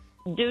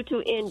due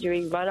to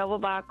injury, run over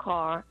by a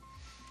car,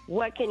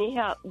 what can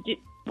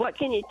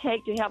you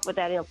take to help with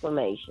that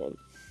inflammation?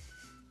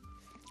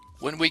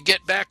 When we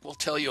get back, we'll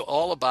tell you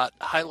all about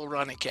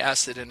hyaluronic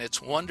acid and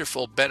its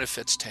wonderful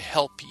benefits to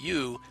help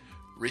you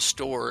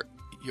restore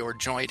your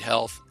joint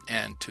health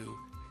and to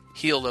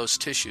heal those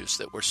tissues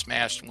that were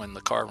smashed when the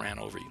car ran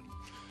over you.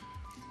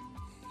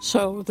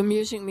 So the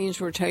music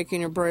means we're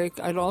taking a break.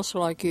 I'd also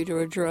like you to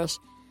address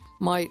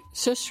my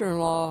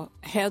sister-in-law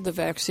had the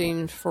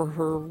vaccine for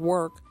her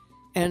work,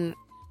 and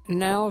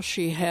now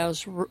she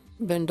has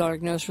been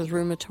diagnosed with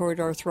rheumatoid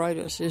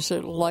arthritis. Is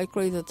it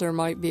likely that there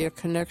might be a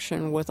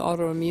connection with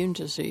autoimmune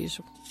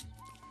disease?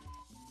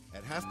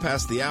 At Half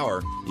past the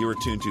hour, you are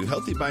tuned to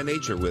Healthy by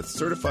Nature with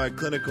certified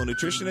clinical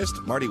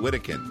nutritionist Marty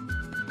Whittakin.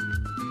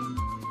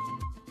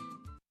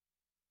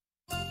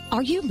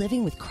 Are you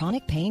living with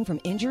chronic pain from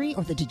injury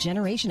or the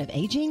degeneration of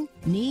aging?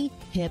 Knee,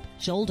 hip,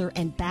 shoulder,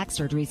 and back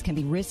surgeries can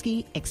be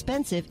risky,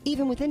 expensive,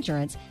 even with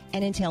insurance,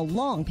 and entail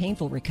long,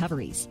 painful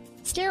recoveries.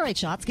 Steroid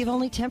shots give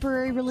only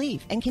temporary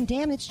relief and can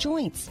damage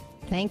joints.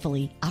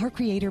 Thankfully, our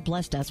Creator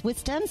blessed us with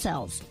stem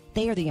cells.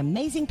 They are the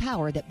amazing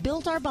power that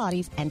built our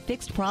bodies and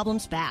fixed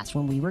problems fast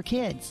when we were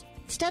kids.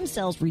 Stem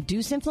cells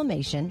reduce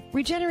inflammation,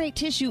 regenerate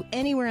tissue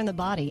anywhere in the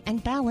body,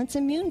 and balance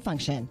immune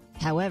function.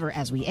 However,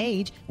 as we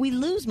age, we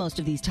lose most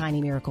of these tiny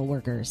miracle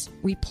workers.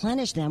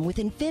 Replenish them with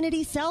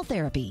Infinity Cell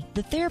Therapy.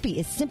 The therapy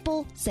is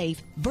simple,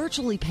 safe,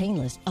 virtually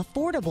painless,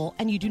 affordable,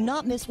 and you do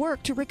not miss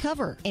work to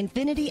recover.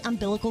 Infinity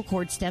umbilical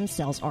cord stem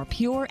cells are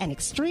pure and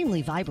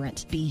extremely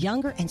vibrant. Be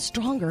younger and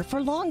stronger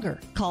for longer.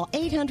 Call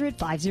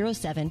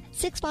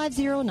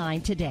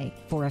 800-507-6509 today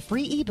for a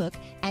free ebook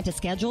and to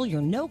schedule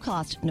your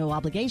no-cost,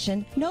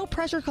 no-obligation,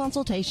 no-pressure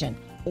consultation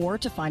or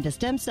to find a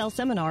stem cell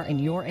seminar in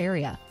your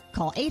area.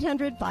 Call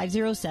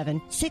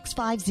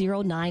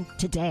 800-507-6509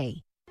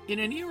 today. In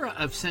an era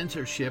of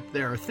censorship,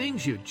 there are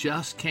things you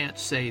just can't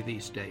say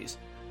these days.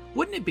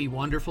 Wouldn't it be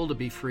wonderful to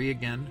be free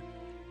again?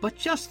 But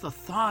just the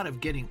thought of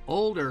getting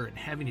older and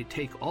having to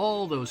take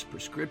all those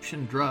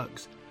prescription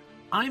drugs.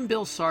 I'm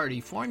Bill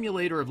Sardi,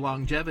 formulator of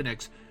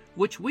Longevinix,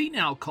 which we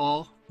now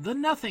call the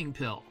Nothing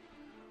Pill.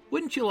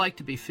 Wouldn't you like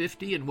to be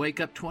 50 and wake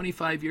up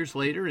 25 years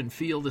later and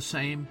feel the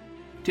same?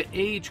 To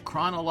age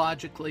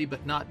chronologically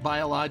but not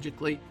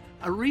biologically?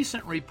 A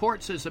recent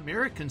report says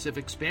Americans have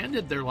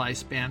expanded their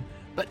lifespan,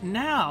 but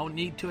now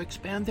need to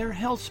expand their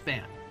health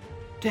span.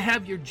 To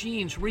have your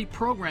genes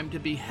reprogrammed to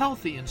be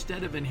healthy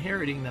instead of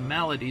inheriting the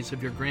maladies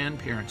of your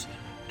grandparents.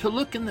 To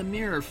look in the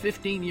mirror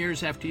 15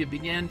 years after you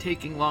began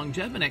taking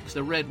Longevinix,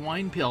 the red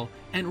wine pill,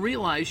 and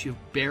realize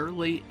you've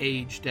barely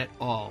aged at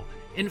all.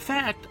 In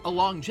fact, a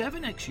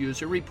Longevinix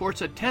user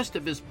reports a test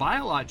of his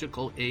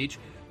biological age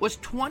was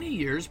 20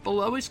 years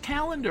below his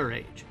calendar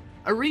age.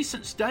 A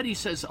recent study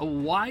says a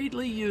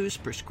widely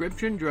used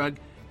prescription drug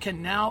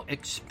can now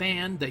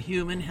expand the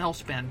human health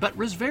span. But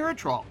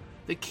resveratrol,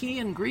 the key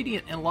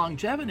ingredient in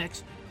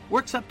Longevinix,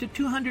 works up to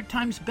 200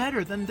 times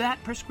better than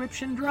that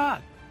prescription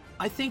drug.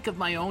 I think of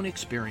my own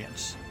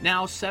experience.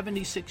 Now,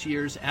 76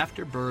 years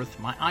after birth,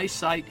 my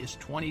eyesight is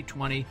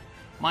 20/20.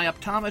 My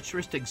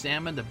optometrist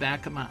examined the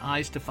back of my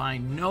eyes to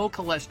find no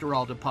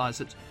cholesterol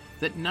deposits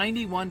that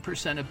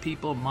 91% of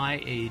people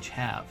my age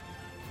have.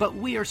 But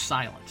we are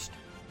silenced.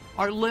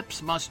 Our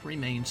lips must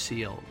remain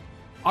sealed.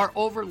 Our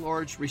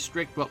overlords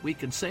restrict what we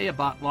can say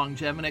about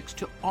Longevinix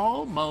to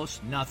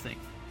almost nothing.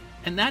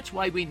 And that's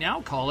why we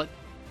now call it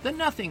the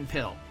Nothing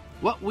Pill.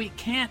 What we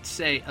can't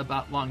say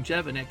about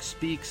Longevinix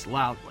speaks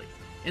loudly.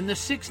 In the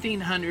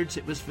 1600s,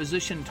 it was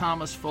physician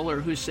Thomas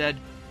Fuller who said,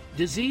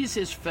 "Disease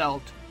is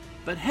felt,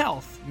 but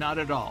health not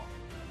at all."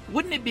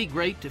 Wouldn't it be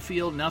great to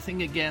feel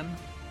nothing again?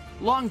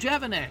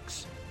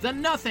 Longevinix, the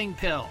Nothing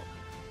Pill.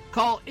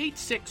 Call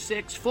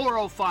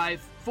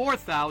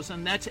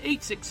 866-405-4000. That's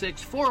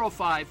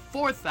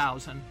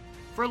 866-405-4000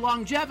 for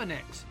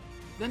Longevinix,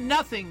 the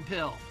Nothing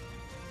Pill.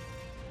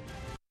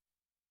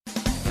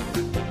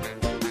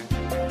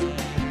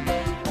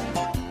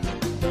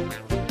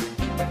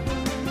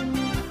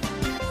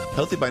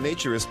 Healthy by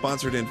Nature is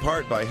sponsored in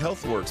part by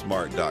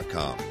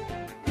HealthWorksMart.com.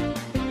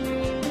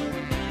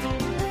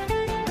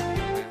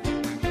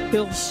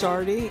 Bill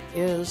Sardi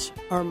is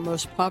our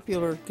most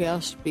popular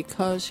guest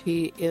because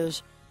he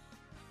is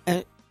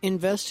an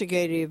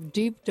investigative,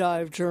 deep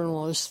dive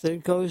journalist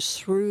that goes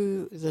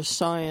through the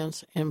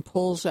science and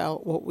pulls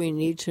out what we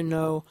need to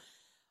know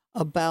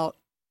about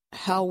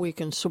how we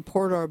can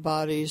support our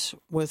bodies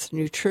with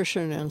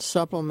nutrition and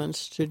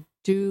supplements to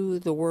do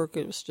the work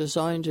it was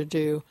designed to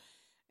do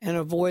and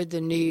avoid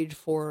the need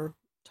for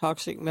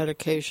toxic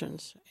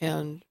medications.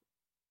 And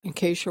in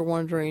case you're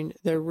wondering,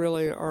 they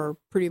really are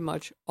pretty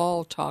much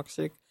all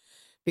toxic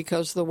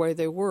because of the way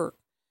they work.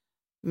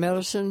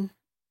 Medicine,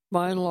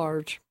 by and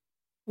large,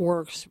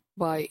 works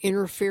by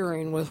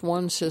interfering with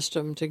one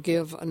system to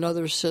give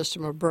another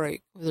system a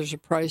break. There's a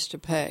price to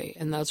pay,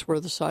 and that's where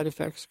the side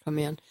effects come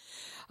in.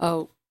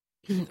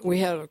 We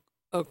had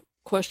a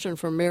question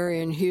from Mary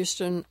in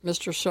Houston,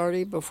 Mr.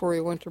 Sardi, before we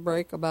went to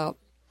break about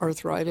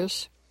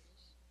arthritis,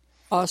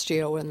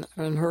 osteo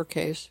in her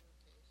case.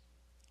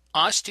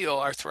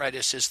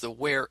 Osteoarthritis is the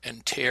wear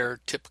and tear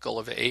typical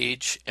of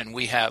age, and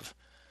we have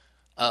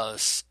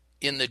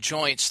in the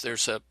joints,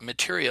 there's a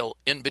material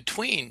in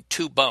between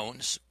two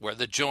bones where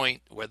the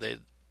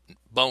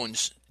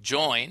bones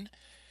join,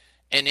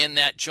 and in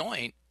that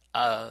joint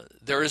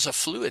there is a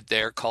fluid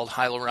there called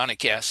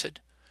hyaluronic acid.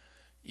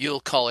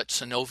 You'll call it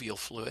synovial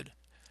fluid,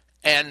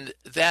 and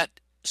that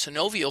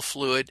synovial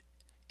fluid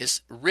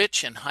is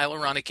rich in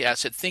hyaluronic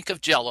acid. Think of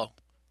Jell-O.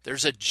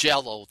 There's a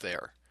Jell-O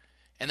there,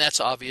 and that's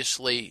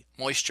obviously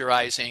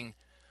moisturizing,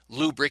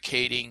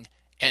 lubricating,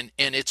 and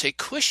it's a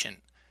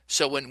cushion.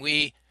 So when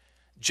we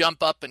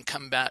jump up and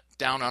come back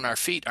down on our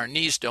feet, our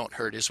knees don't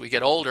hurt. As we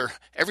get older,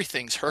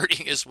 everything's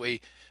hurting as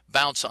we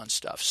bounce on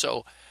stuff.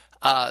 So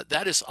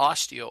that is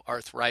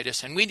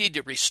osteoarthritis, and we need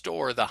to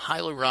restore the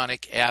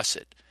hyaluronic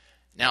acid.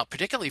 Now,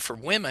 particularly for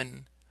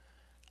women,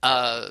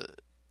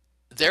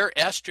 their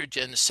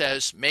estrogen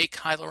says make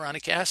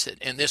hyaluronic acid,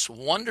 and this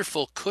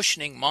wonderful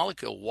cushioning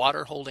molecule,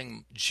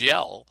 water-holding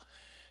gel,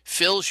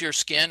 fills your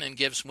skin and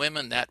gives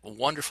women that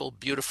wonderful,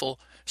 beautiful,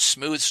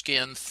 smooth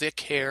skin,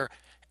 thick hair,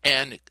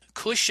 and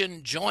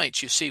cushioned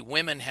joints. You see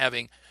women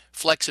having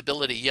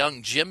flexibility.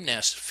 Young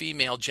gymnasts,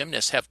 female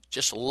gymnasts, have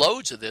just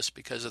loads of this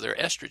because of their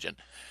estrogen.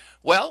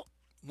 Well,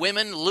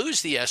 women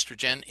lose the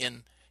estrogen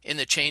in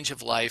the change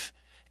of life,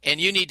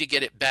 and you need to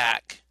get it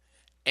back.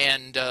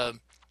 And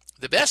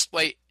the best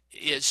way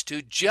is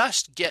to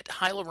just get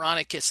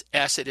hyaluronic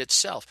acid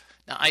itself.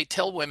 Now, I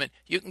tell women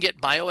you can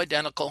get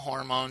bioidentical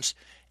hormones,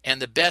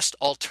 and the best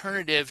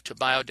alternative to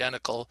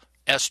bioidentical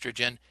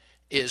estrogen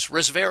is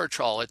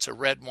resveratrol. It's a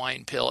red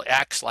wine pill,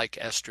 acts like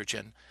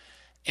estrogen,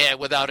 and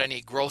without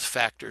any growth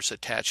factors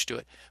attached to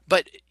it.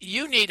 But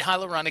you need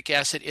hyaluronic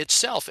acid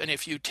itself, and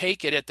if you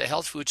take it at the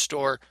health food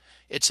store,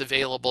 it's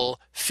available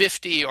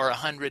 50 or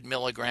 100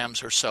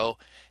 milligrams or so,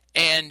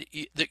 and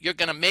you're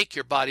going to make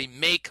your body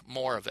make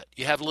more of it.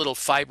 You have little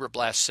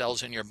fibroblast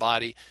cells in your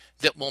body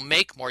that will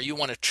make more. You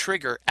want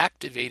to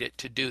activate it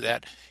to do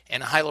that,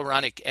 and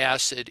hyaluronic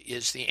acid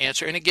is the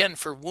answer. And again,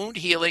 for wound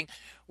healing,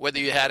 whether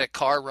you had a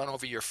car run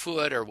over your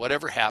foot or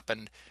whatever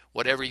happened,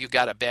 whatever you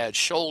got a bad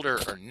shoulder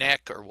or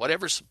neck or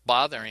whatever's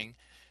bothering,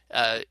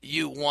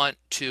 you want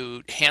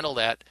to handle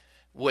that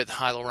with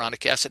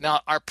hyaluronic acid. Now,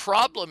 our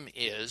problem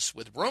is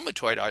with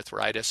rheumatoid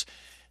arthritis,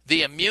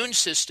 the immune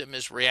system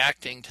is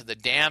reacting to the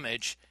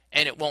damage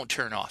and it won't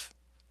turn off.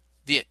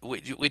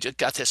 We just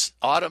got this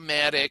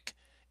automatic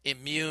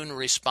immune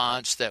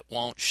response that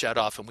won't shut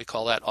off, and we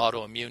call that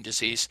autoimmune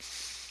disease.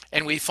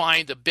 And we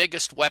find the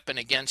biggest weapon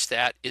against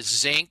that is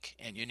zinc,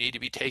 and you need to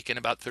be taking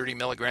about 30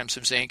 milligrams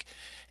of zinc,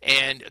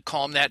 and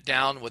calm that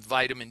down with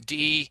vitamin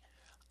D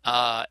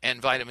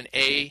and vitamin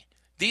A.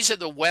 These are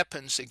the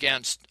weapons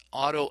against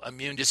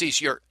autoimmune disease,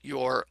 your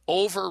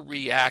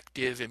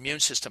overreactive immune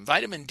system.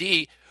 Vitamin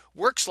D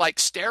works like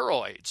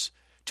steroids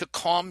to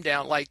calm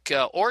down, like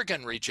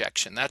organ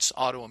rejection. That's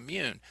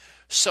autoimmune.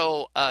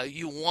 So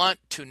you want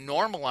to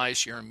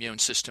normalize your immune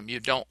system. You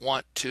don't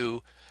want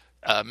to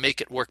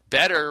make it work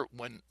better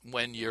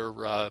when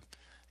you're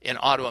in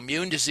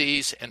autoimmune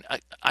disease. And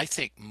I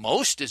think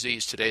most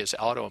disease today is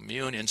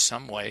autoimmune in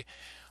some way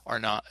or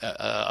not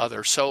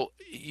other. So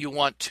you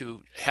want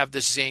to have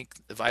the zinc,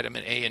 the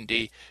vitamin A and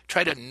D.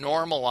 Try to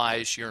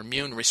normalize your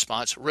immune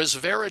response.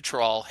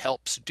 Resveratrol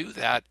helps do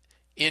that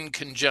in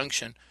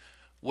conjunction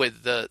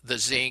with the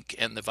zinc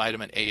and the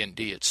vitamin A and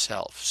D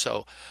itself.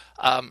 So,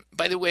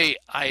 by the way,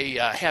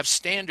 I have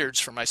standards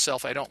for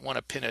myself. I don't want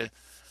to pin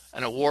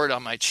an award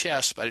on my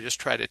chest, but I just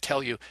try to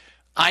tell you.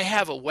 I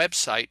have a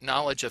website,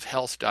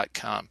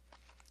 knowledgeofhealth.com.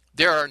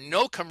 There are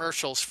no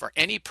commercials for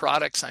any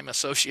products I'm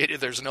associated.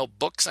 There's no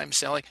books I'm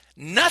selling.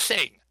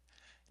 Nothing.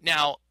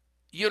 Now,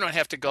 you don't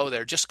have to go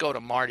there. Just go to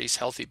Marty's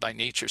Healthy by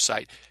Nature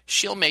site.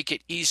 She'll make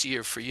it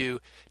easier for you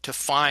to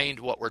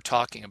find what we're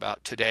talking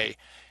about today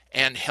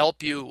and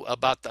help you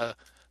about the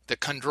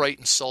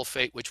chondroitin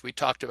sulfate, which we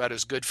talked about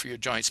is good for your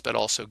joints, but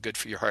also good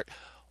for your heart.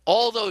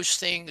 All those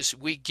things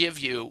we give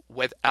you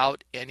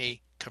without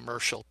any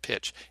commercial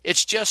pitch.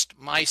 It's just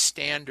my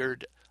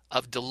standard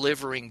of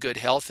delivering good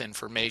health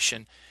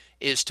information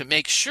is to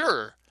make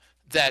sure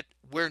that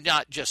we're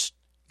not just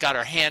got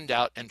our hand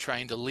out and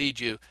trying to lead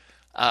you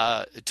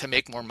to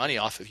make more money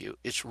off of you.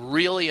 It's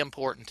really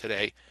important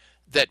today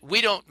that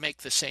we don't make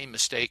the same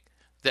mistake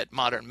that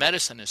modern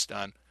medicine has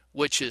done,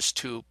 which is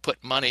to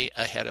put money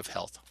ahead of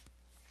health.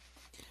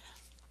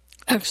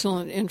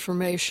 Excellent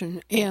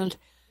information. And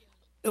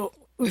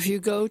if you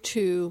go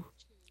to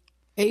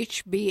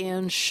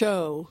HBN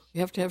Show,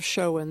 you have to have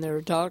show in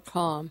there,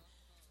 .com,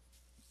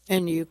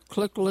 and you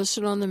click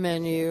listen on the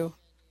menu,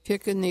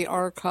 pick in the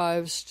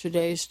archives,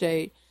 today's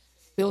date,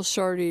 Bill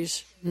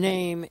Sardi's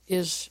name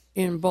is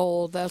in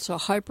bold. That's a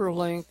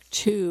hyperlink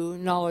to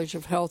Knowledge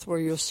of Health where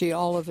you'll see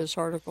all of his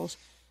articles.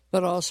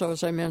 But also,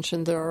 as I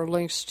mentioned, there are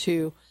links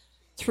to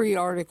 3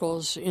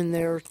 articles in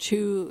there,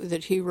 2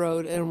 that he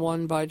wrote and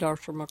 1 by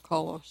Dr.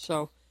 McCullough.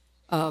 So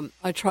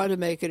I try to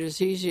make it as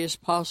easy as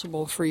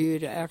possible for you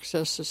to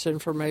access this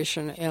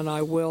information, and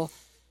I will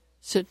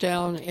sit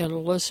down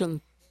and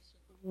listen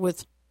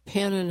with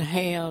pen in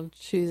hand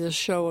to the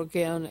show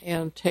again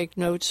and take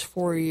notes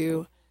for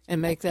you and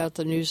make that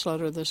the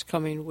newsletter this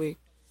coming week.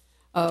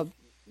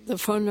 The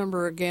phone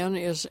number again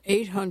is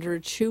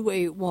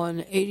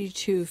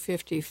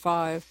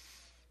 800-281-8255,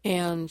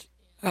 and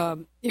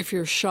if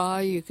you're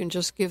shy, you can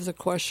just give the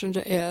question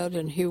to Ed,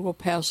 and he will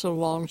pass it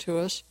along to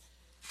us.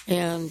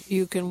 And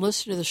you can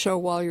listen to the show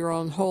while you're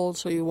on hold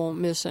so you won't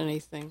miss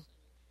anything.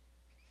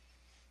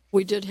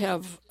 We did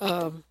have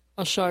a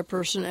shy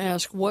person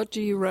ask, what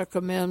do you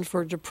recommend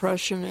for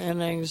depression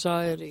and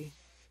anxiety?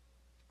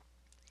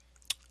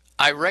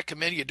 I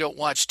recommend you don't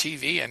watch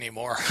TV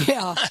anymore.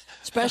 Yeah,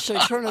 especially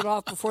turn it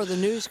off before the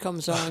news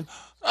comes on.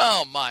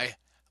 Oh, my.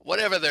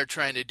 Whatever they're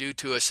trying to do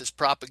to us is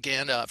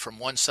propaganda from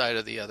one side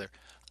or the other.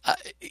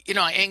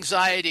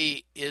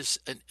 Anxiety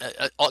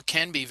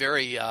can be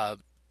very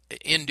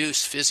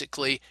induced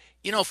physically.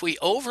 If we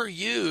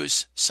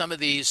overuse some of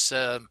these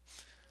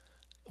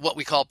what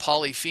we call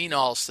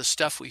polyphenols, the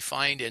stuff we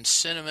find in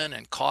cinnamon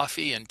and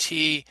coffee and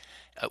tea,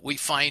 we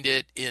find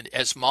it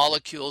as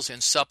molecules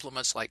in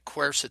supplements like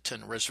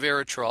quercetin,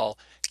 resveratrol,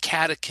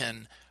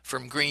 catechin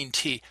from green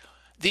tea.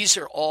 These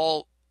are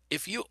all,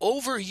 if you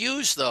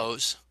overuse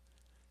those,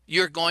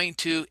 you're going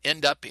to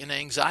end up in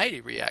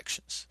anxiety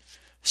reactions.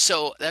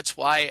 So that's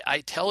why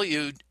I tell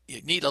you,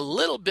 you need a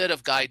little bit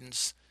of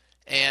guidance,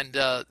 and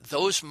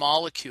those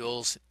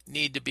molecules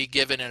need to be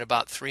given in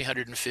about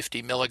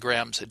 350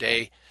 milligrams a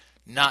day.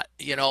 Not,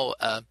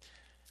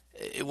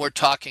 we're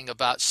talking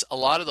about a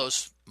lot of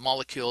those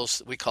molecules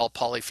that we call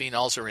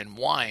polyphenols are in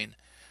wine.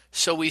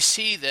 So we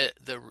see that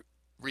the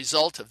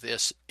result of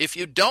this, if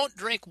you don't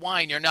drink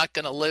wine, you're not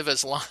going to live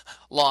as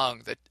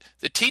long.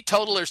 The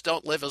teetotalers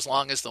don't live as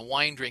long as the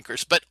wine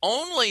drinkers, but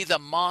only the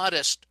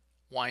modest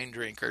wine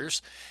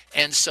drinkers.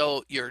 And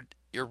so your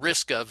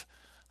risk of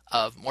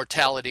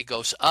mortality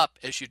goes up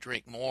as you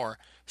drink more.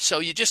 So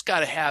you just got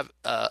to have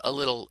a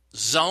little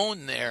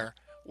zone there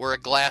where a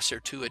glass or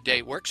two a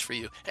day works for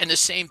you. And the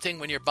same thing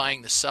when you're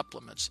buying the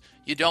supplements.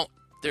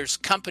 There's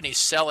companies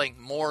selling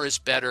more is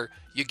better,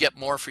 you get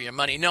more for your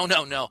money.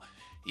 No.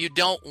 You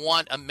don't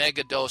want a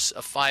mega dose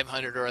of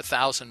 500 or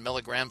 1,000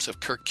 milligrams of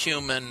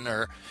curcumin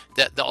or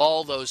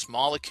all those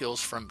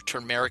molecules from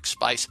turmeric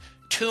spice.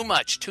 Too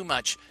much.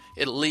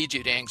 It'll lead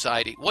you to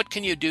anxiety. What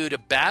can you do to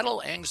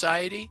battle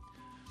anxiety?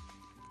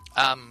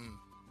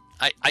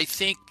 I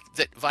think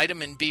that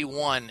vitamin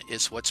B1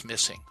 is what's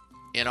missing.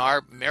 In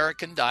our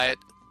American diet,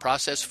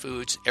 processed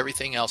foods,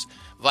 everything else,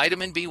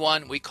 vitamin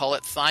B1, we call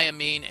it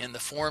thiamine, and the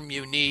form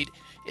you need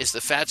is the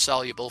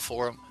fat-soluble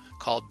form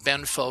called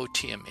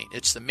benfotiamine.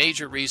 It's the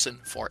major reason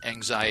for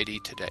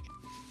anxiety today.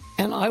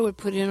 And I would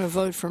put in a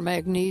vote for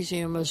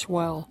magnesium as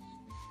well,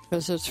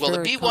 because it's the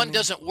B1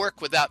 doesn't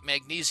work without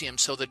magnesium,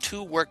 so the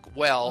two work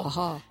well.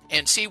 Uh-huh.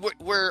 And see,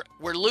 we're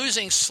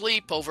losing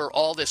sleep over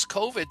all this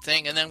COVID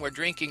thing, and then we're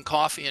drinking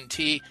coffee and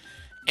tea,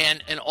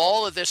 and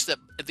all of this,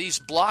 these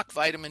block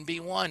vitamin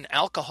B1.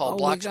 Alcohol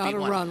blocks B1. We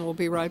gotta run. We'll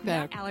be right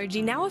back.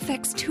 Allergy now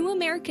affects 2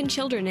 American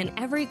children in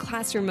every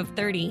classroom of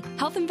 30.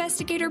 Health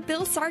investigator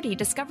Bill Sardi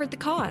discovered the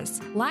cause: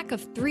 lack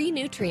of 3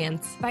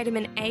 nutrients: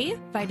 vitamin A,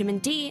 vitamin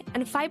D,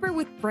 and fiber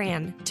with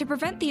bran. To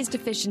prevent these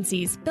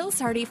deficiencies, Bill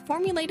Sardi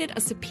formulated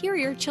a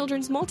superior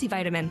children's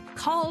multivitamin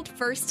called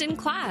First in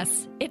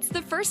Class. It's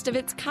the first of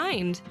its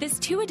kind. This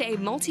 2-a-day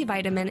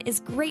multivitamin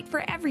is great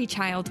for every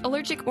child,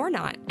 allergic or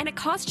not, and it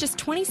costs just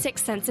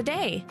 26 cents a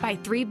day. Buy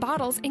 3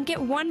 bottles and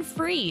get 1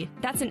 free.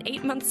 That's an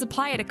 8-month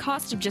supply at a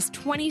cost of just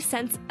 20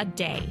 cents a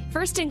day.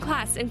 First in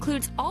Class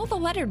includes all the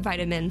lettered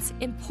vitamins,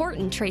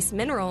 important trace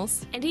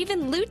minerals, and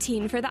even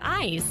lutein for the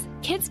eyes.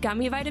 Kids'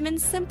 gummy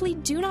vitamins simply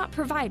do not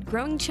provide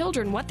growing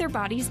children what their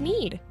bodies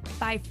need.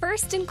 Buy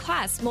First in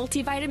Class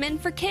multivitamin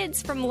for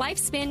kids from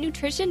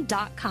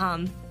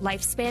LifespanNutrition.com.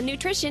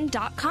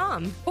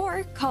 LifespanNutrition.com.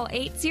 Or call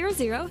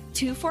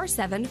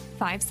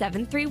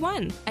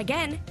 800-247-5731.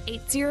 Again,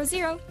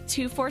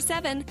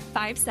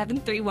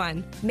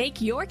 800-247-5731.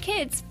 Make your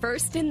kids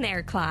first in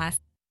their class.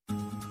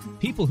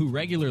 People who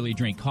regularly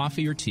drink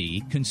coffee or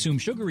tea, consume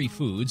sugary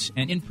foods,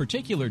 and in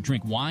particular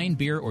drink wine,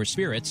 beer, or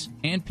spirits,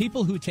 and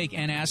people who take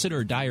antacid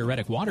or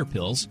diuretic water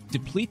pills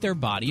deplete their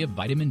body of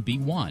vitamin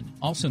B1,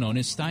 also known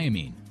as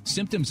thiamine.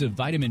 Symptoms of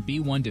vitamin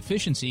B1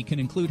 deficiency can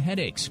include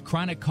headaches,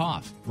 chronic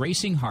cough,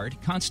 racing heart,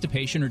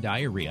 constipation or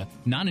diarrhea,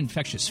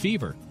 non-infectious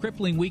fever,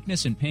 crippling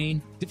weakness and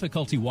pain,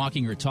 difficulty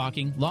walking or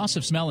talking, loss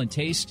of smell and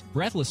taste,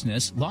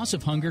 breathlessness, loss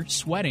of hunger,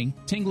 sweating,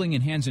 tingling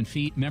in hands and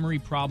feet, memory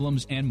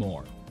problems, and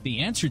more.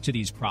 The answer to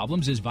these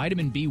problems is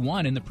vitamin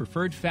B1 in the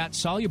preferred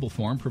fat-soluble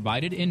form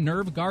provided in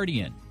Nerve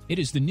Guardian. It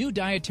is the new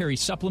dietary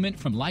supplement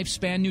from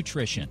Lifespan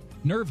Nutrition.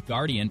 Nerve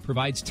Guardian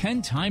provides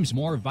 10 times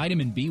more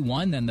vitamin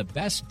B1 than the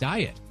best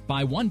diet.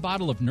 Buy 1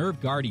 bottle of Nerve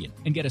Guardian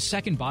and get a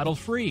second bottle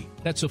free.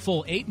 That's a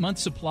full 8-month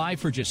supply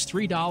for just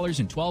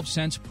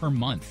 $3.12 per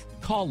month.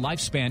 Call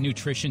Lifespan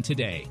Nutrition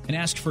today and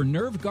ask for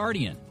Nerve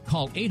Guardian.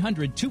 Call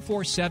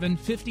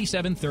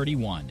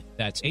 800-247-5731.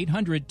 That's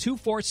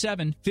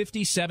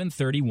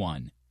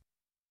 800-247-5731.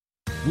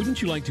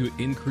 Wouldn't you like to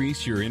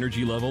increase your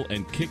energy level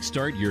and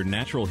kickstart your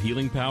natural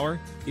healing power?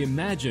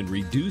 Imagine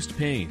reduced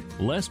pain,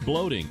 less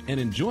bloating, and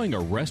enjoying a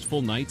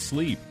restful night's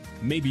sleep.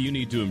 Maybe you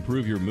need to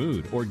improve your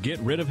mood or get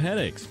rid of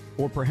headaches.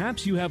 Or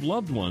perhaps you have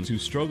loved ones who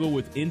struggle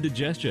with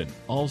indigestion,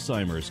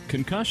 Alzheimer's,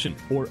 concussion,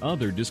 or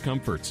other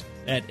discomforts.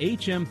 At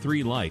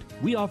HM3 Light,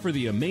 we offer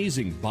the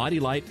amazing Body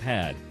Light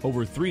Pad.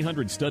 Over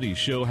 300 studies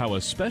show how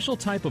a special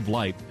type of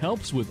light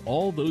helps with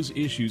all those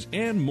issues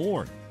and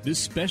more. This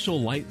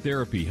special light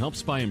therapy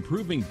helps by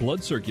improving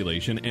blood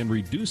circulation and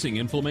reducing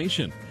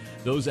inflammation.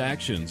 Those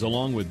actions,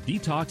 along with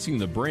detoxing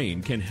the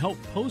brain, can help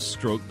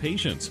post-stroke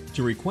patients.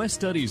 To request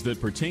studies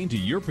that pertain to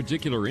your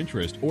particular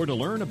interest or to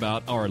learn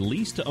about our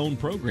lease-to-own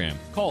program,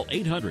 call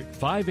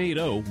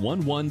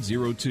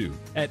 800-580-1102.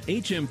 At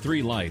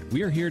HM3 Light,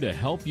 we are here to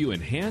help you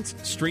enhance,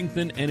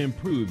 strengthen, and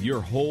improve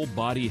your whole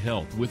body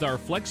health with our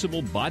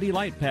flexible Body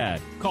Light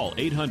Pad. Call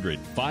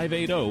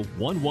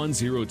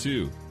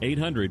 800-580-1102.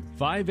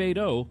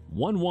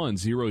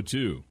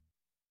 800-580-1102.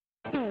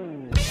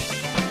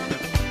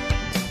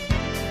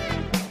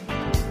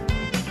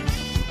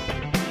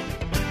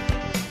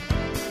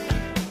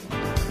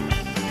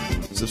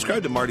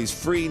 Subscribe to Marty's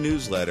free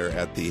newsletter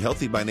at the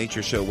Healthy by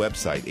Nature Show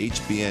website,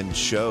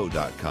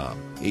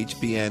 hbnshow.com.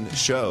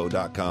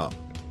 hbnshow.com.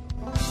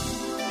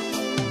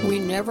 We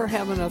never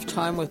have enough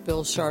time with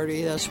Bill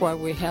Sardi. That's why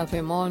we have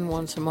him on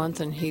once a month,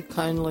 and he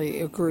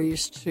kindly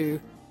agrees to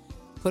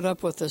put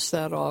up with us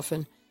that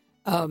often.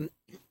 I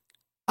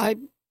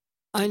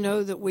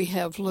know that we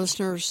have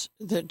listeners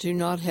that do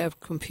not have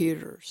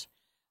computers,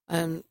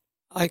 and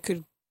I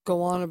could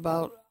go on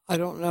about, I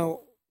don't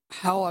know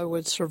how I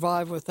would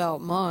survive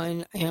without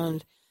mine,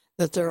 and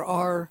that there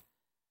are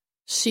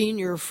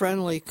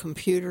senior-friendly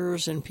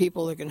computers and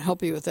people that can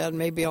help you with that.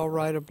 Maybe I'll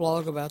write a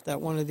blog about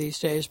that one of these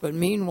days. But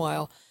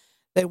meanwhile,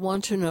 they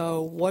want to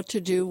know what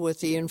to do with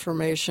the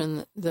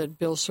information that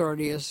Bill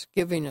Sardi is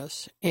giving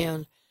us.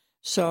 And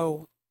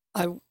so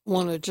I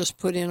want to just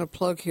put in a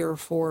plug here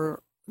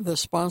for the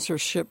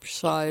sponsorship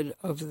side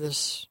of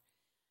this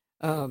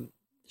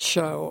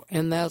show,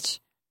 and that's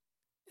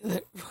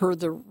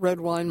heard the red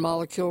wine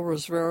molecule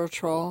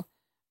resveratrol.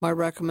 My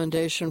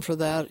recommendation for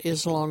that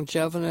is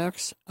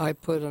Longevinex. I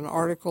put an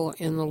article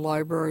in the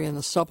library in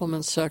the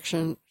supplements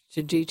section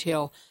to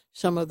detail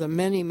some of the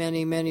many,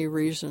 many, many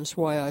reasons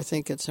why I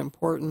think it's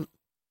important.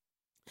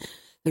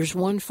 There's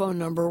one phone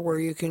number where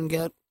you can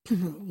get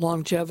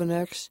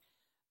Longevinex,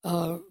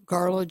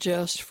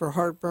 Garligest for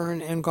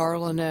heartburn, and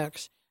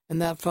Garlinex,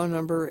 and that phone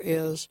number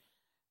is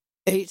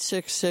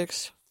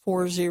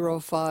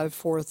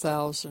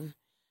 866-405-4000.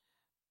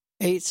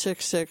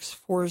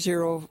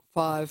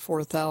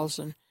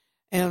 866-405-4000.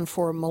 And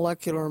for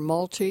molecular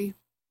multi,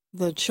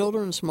 the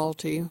children's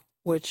multi,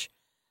 which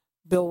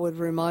Bill would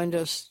remind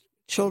us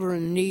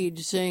children need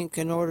zinc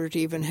in order to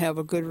even have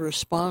a good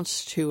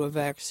response to a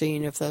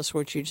vaccine, if that's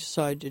what you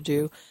decide to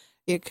do.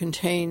 It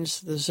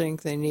contains the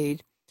zinc they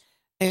need.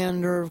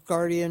 And Nerve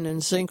Guardian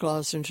and zinc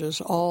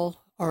lozenges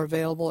all are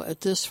available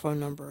at this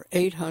phone number,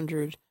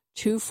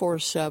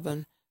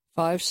 800-247-5731.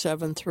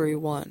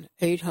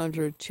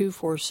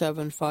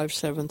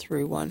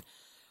 800-247-5731.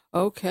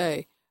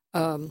 Okay,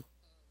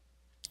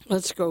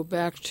 let's go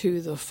back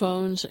to the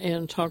phones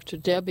and talk to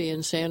Debbie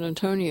in San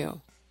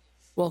Antonio.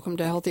 Welcome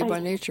to Healthy by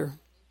Nature.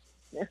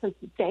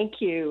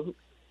 Thank you.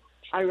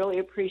 I really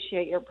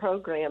appreciate your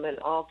program and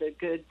all the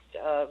good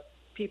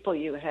people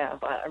you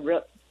have.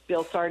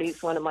 Bill Sardi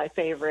is one of my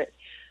favorites.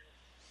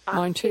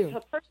 Mine too. If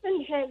a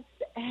person has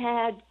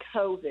had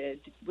COVID,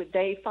 would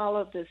they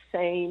follow the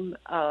same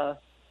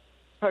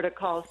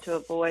protocols to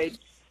avoid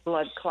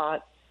blood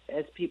clots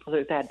as people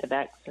who've had the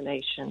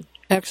vaccination?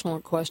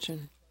 Excellent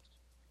question.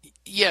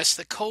 Yes,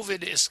 the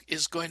COVID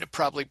is going to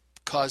probably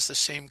cause the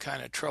same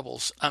kind of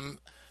troubles.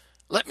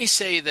 Let me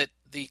say that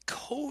the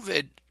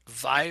COVID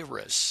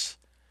virus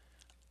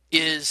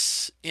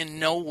is in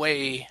no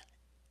way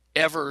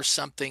ever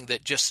something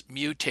that just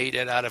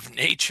mutated out of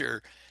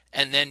nature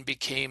and then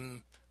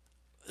became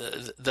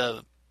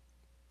the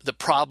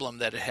problem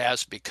that it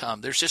has become.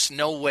 There's just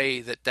no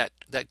way that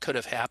could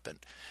have happened.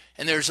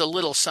 And there's a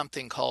little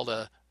something called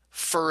a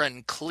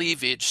furin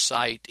cleavage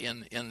site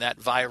in that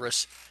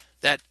virus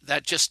that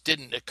just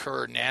didn't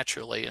occur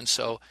naturally. And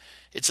so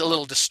it's a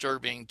little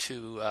disturbing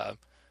to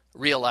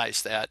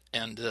realize that.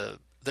 And the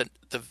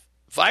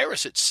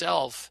virus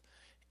itself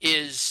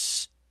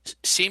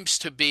seems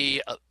to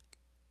be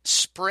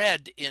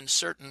spread in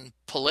certain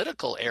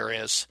political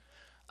areas.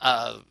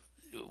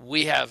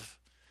 We have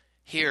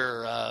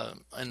here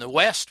in the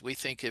West, we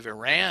think of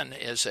Iran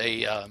as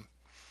the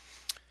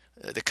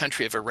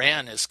country of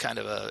Iran as kind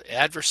of an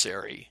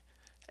adversary,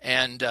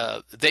 and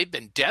they've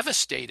been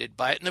devastated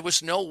by it. And there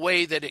was no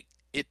way that it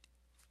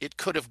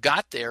could have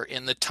got there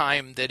in the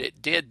time that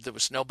it did. There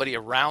was nobody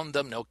around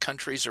them, no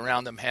countries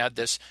around them had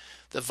this.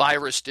 The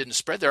virus didn't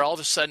spread there. All of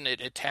a sudden,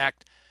 it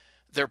attacked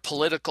their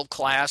political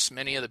class.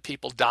 Many of the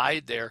people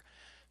died there.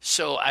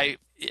 So I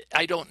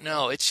don't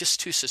know. It's just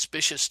too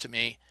suspicious to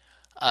me.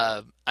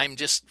 I'm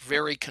just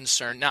very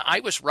concerned. Now,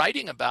 I was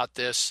writing about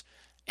this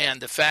and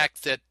the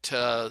fact that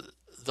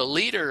the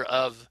leader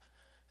of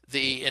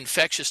the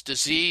Infectious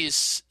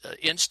Disease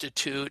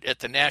Institute at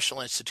the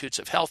National Institutes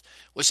of Health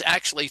was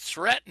actually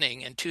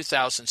threatening in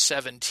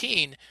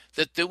 2017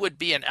 that there would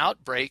be an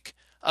outbreak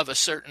of a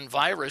certain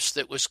virus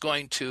that was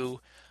going to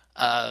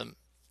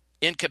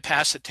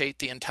incapacitate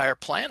the entire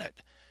planet.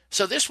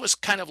 So this was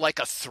kind of like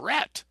a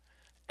threat,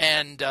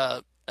 and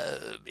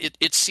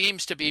it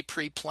seems to be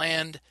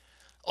pre-planned.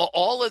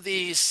 All of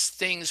these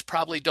things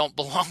probably don't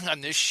belong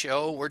on this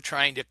show. We're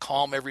trying to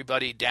calm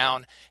everybody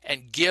down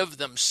and give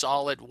them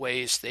solid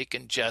ways they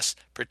can just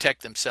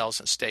protect themselves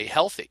and stay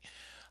healthy.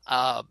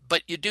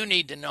 But you do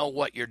need to know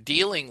what you're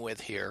dealing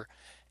with here.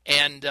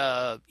 And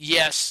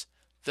yes,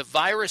 the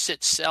virus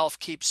itself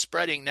keeps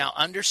spreading. Now,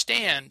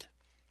 understand,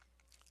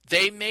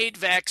 they made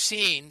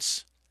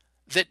vaccines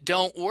that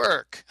don't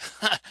work.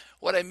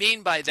 What I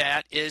mean by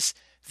that is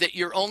that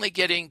you're only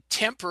getting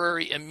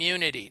temporary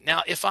immunity.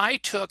 Now, if I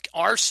took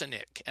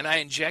arsenic and I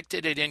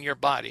injected it in your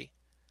body,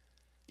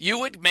 you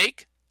would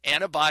make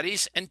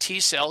antibodies and T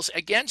cells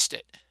against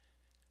it.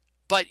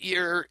 But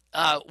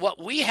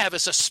what we have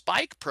is a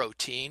spike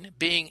protein,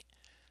 being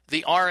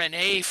the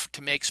RNA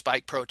to make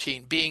spike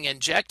protein being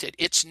injected.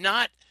 It's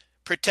not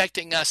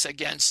protecting us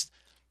against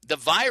the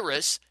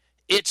virus.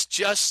 It's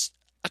just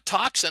a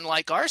toxin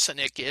like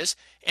arsenic is,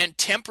 and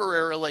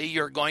temporarily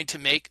you're going to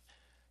make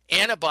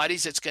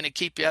antibodies. It's going to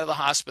keep you out of the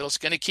hospital. It's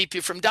going to keep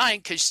you from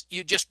dying because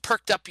you just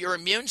perked up your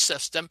immune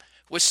system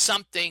with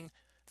something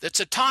that's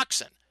a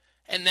toxin.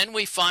 And then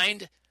we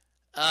find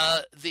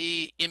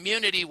the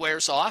immunity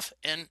wears off,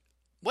 and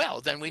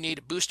well, then we need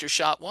a booster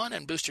shot 1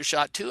 and booster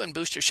shot 2 and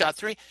booster shot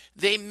 3.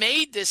 They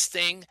made this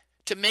thing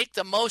to make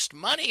the most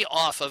money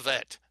off of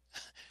it.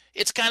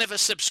 It's kind of a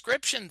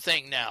subscription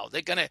thing now.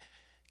 They're going to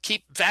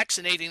keep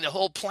vaccinating the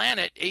whole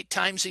planet 8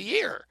 times a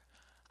year.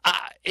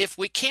 If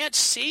we can't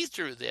see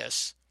through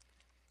this,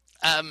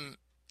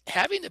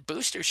 having the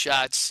booster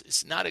shots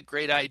is not a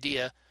great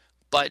idea,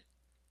 but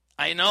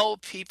I know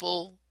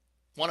people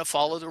want to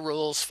follow the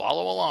rules,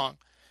 follow along,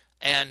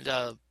 and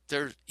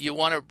you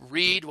want to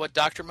read what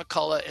Dr.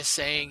 McCullough is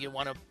saying.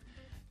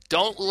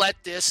 Don't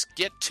let this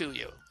get to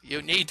you.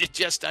 You need to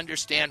just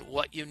understand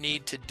what you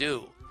need to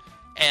do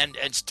and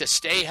to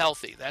stay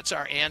healthy. That's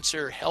our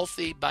answer,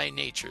 Healthy by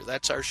Nature.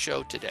 That's our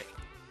show today.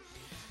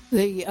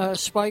 The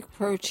spike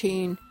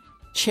protein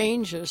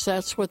changes.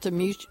 That's what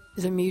the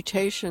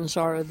mutations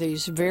are.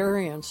 These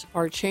variants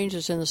are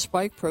changes in the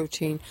spike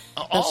protein.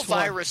 All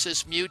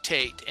viruses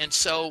mutate, and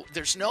so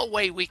there's no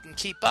way we can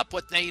keep up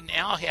what they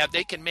now have.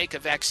 They can make a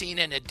vaccine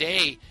in a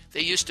day.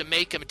 They used to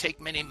make them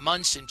take many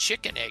months in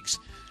chicken eggs.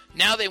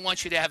 Now they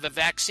want you to have a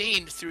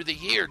vaccine through the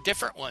year,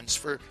 different ones.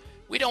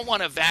 We don't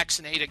want to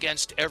vaccinate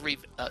against every.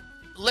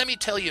 Let me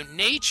tell you,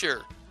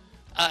 nature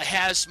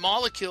has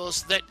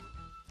molecules that,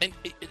 and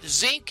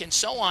zinc and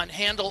so on,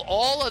 handle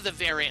all of the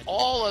variant,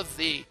 all of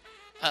the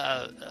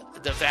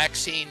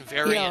vaccine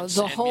variants.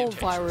 Yeah, the whole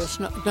virus,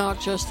 not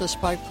just the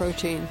spike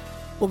protein.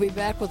 We'll be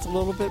back with a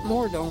little bit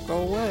more. Don't go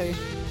away.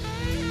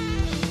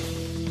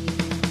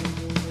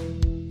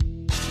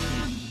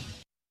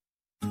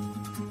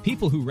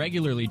 People who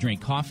regularly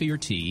drink coffee or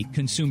tea,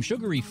 consume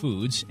sugary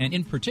foods, and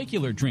in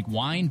particular drink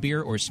wine,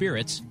 beer, or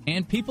spirits,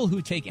 and people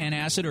who take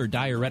antacid or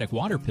diuretic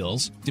water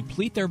pills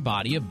deplete their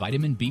body of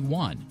vitamin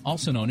B1,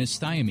 also known as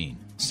thiamine.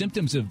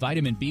 Symptoms of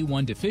vitamin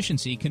B1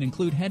 deficiency can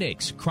include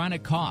headaches,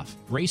 chronic cough,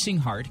 racing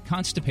heart,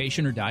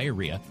 constipation or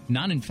diarrhea,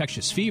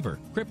 non-infectious fever,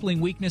 crippling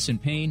weakness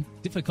and pain,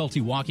 difficulty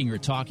walking or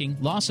talking,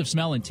 loss of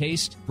smell and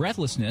taste,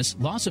 breathlessness,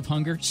 loss of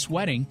hunger,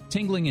 sweating,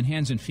 tingling in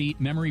hands and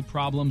feet, memory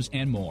problems,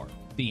 and more.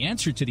 The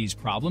answer to these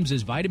problems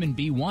is vitamin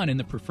B1 in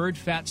the preferred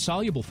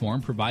fat-soluble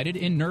form provided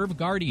in Nerve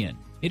Guardian.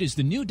 It is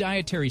the new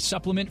dietary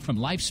supplement from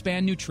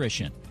Lifespan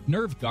Nutrition.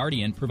 Nerve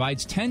Guardian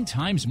provides 10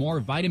 times more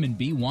vitamin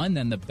B1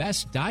 than the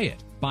best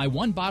diet. Buy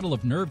 1 bottle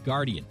of Nerve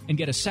Guardian and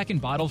get a second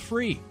bottle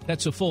free.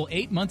 That's a full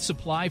 8-month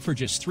supply for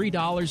just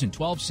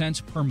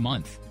 $3.12 per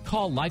month.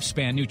 Call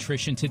Lifespan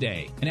Nutrition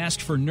today and ask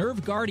for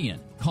Nerve Guardian.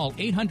 Call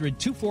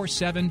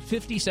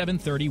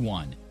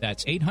 800-247-5731.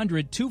 That's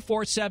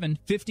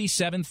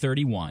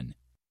 800-247-5731.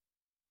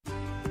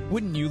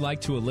 Wouldn't you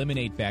like to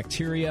eliminate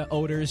bacteria,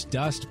 odors,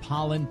 dust,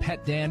 pollen,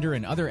 pet dander,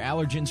 and other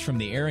allergens from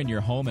the air in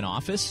your home and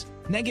office?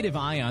 Negative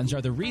ions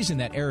are the reason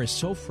that air is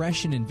so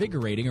fresh and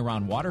invigorating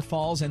around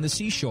waterfalls and the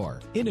seashore.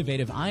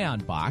 Innovative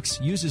Ion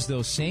Box uses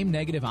those same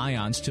negative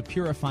ions to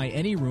purify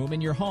any room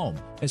in your home,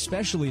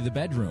 especially the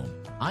bedroom.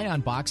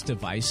 Ion Box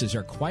devices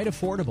are quite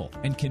affordable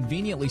and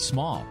conveniently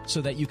small so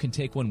that you can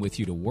take one with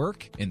you to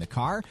work, in the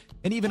car,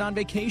 and even on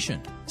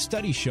vacation.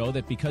 Studies show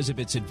that because of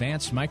its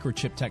advanced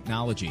microchip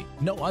technology,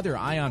 no other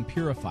ion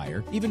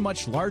purifier, even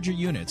much larger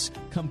units,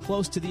 come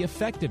close to the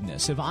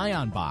effectiveness of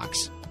Ion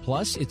Box.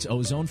 Plus, it's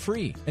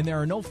ozone-free, and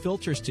there are no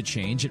filters to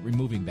change at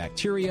removing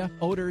bacteria,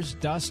 odors,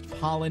 dust,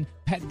 pollen,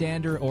 pet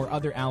dander, or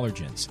other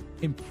allergens.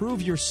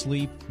 Improve your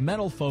sleep,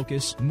 mental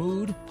focus,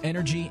 mood,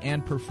 energy,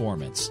 and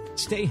performance.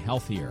 Stay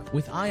healthier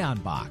with Ion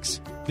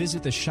Box.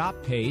 Visit the shop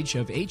page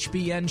of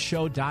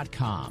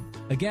hbnshow.com.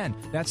 Again,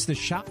 that's the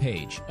shop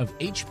page of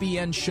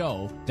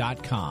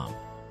hbnshow.com.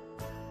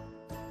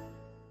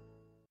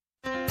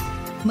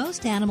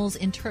 Most animals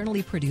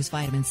internally produce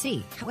vitamin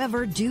C.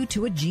 However, due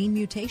to a gene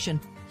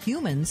mutation,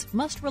 humans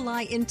must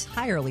rely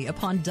entirely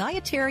upon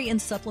dietary and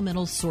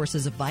supplemental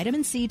sources of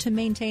vitamin C to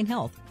maintain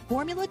health.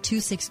 Formula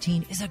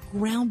 216 is a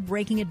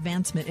groundbreaking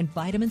advancement in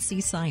vitamin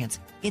C science.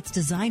 It's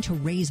designed to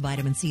raise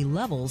vitamin C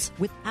levels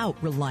without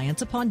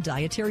reliance upon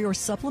dietary or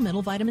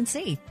supplemental vitamin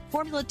C.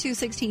 Formula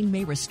 216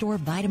 may restore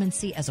vitamin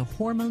C as a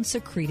hormone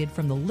secreted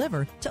from the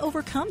liver to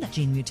overcome that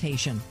gene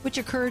mutation, which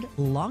occurred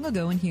long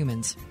ago in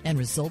humans. And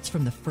results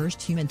from the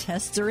first human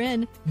tests are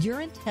in.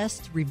 Urine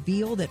tests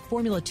reveal that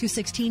Formula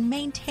 216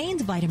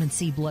 maintains vitamin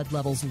C blood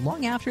levels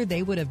long after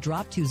they would have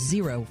dropped to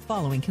zero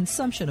following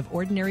consumption of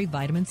ordinary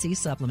vitamin C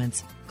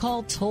supplements.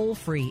 Call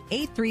toll-free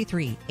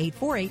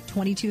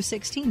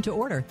 833-848-2216 to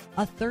order.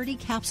 A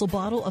 30-capsule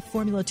bottle of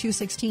Formula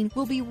 216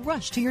 will be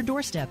rushed to your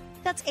doorstep.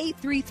 That's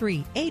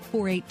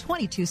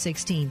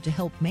 833-848-2216 to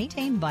help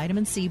maintain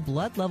vitamin C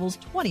blood levels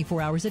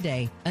 24 hours a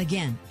day.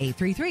 Again,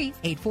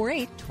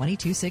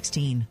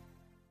 833-848-2216.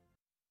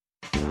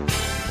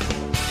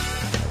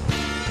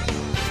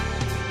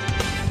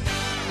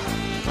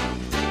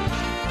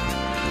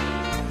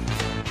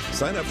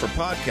 Sign up for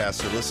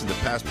podcasts or listen to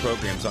past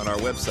programs on our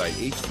website,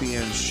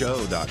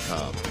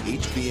 hbnshow.com.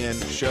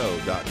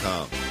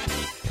 hbnshow.com.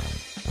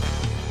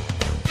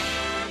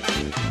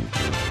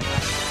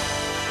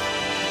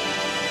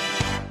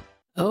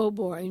 Oh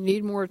boy, I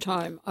need more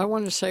time. I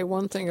want to say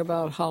one thing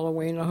about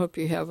Halloween. I hope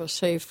you have a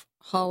safe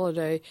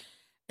holiday.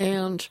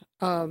 And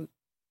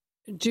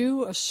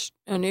do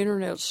an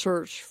internet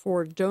search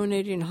for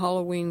donating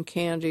Halloween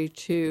candy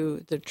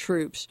to the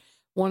troops.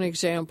 One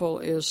example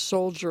is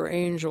Soldier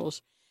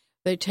Angels.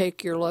 They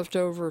take your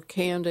leftover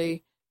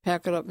candy,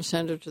 pack it up, and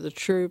send it to the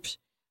troops.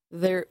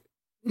 They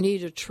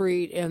need a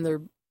treat, and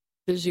they're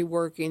busy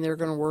working. They're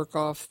going to work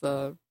off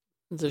the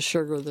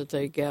sugar that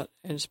they get,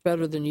 and it's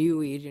better than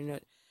you eating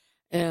it.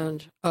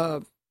 And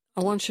I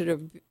want you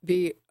to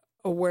be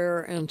aware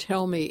and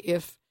tell me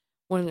if,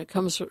 when it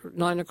comes to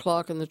 9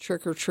 o'clock and the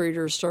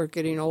trick-or-treaters start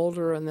getting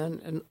older,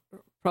 and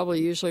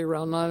probably usually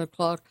around 9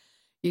 o'clock,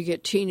 you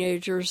get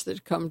teenagers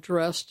that come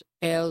dressed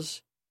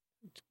as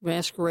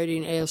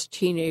masquerading as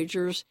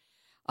teenagers.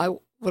 I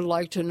would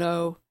like to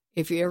know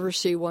if you ever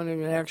see one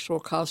in an actual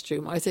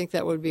costume. I think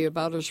that would be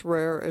about as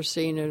rare as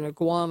seeing an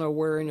iguana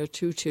wearing a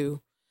tutu.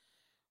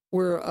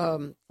 We're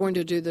going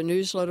to do the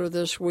newsletter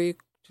this week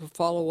to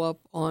follow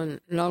up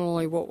on not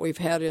only what we've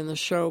had in the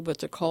show, but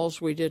the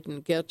calls we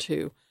didn't get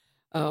to.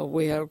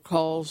 We have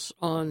calls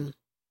on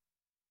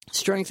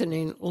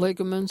strengthening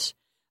ligaments.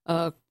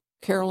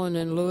 Carolyn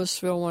in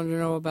Louisville wanted to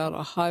know about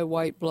a high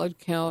white blood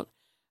count.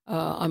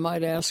 I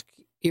might ask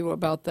you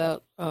about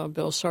that,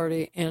 Bill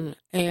Sardi. And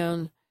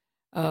Anne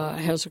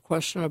has a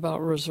question about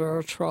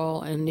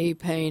resveratrol and knee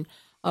pain.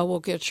 I will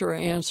get your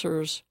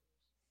answers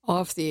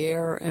off the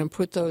air and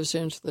put those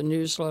into the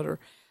newsletter.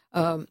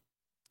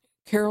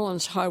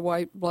 Carolyn's high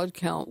white blood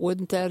count,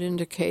 wouldn't that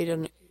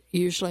indicate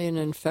usually an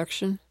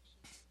infection?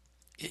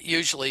 It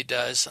usually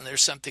does, and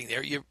there's something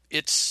there.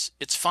 It's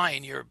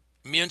fine. Your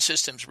immune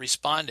system's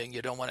responding.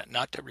 You don't want it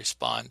not to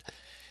respond.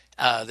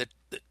 The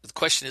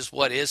question is,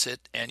 what is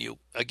it? And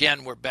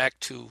we're back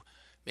to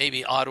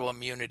maybe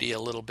autoimmunity a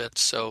little bit.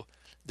 So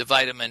the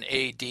vitamin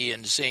A, D,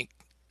 and zinc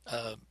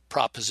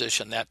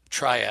proposition, that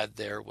triad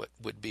there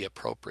would be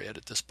appropriate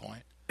at this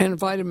point. And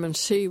vitamin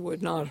C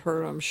would not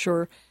hurt, I'm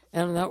sure.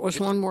 And that was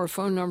one more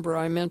phone number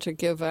I meant to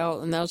give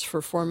out, and that's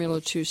for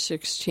Formula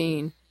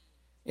 216.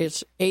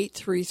 It's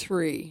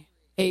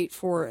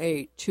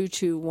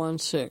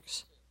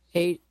 833-848-2216.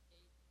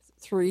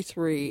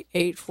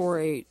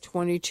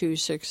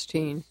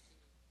 833-848-2216.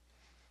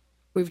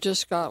 We've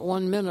just got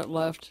 1 minute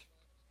left.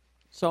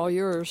 It's all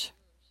yours.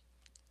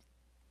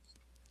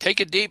 Take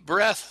a deep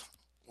breath.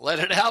 Let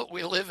it out.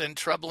 We live in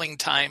troubling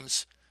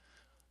times,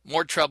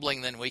 more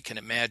troubling than we can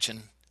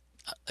imagine.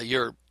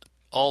 We're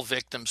all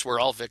victims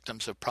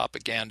of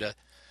propaganda.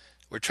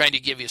 We're trying to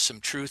give you some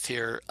truth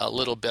here, a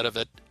little bit of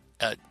it,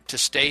 to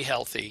stay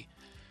healthy.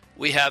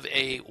 We have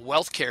a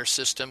wealth care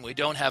system. We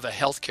don't have a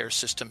health care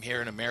system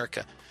here in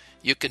America.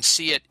 You can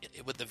see it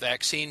with the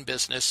vaccine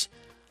business.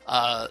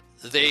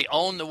 They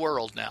own the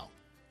world now.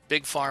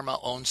 Big Pharma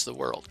owns the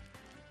world.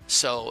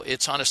 So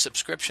it's on a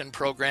subscription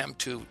program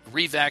to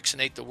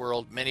revaccinate the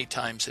world many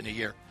times in a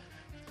year.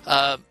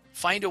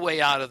 Find a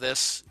way out of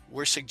this.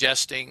 We're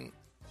suggesting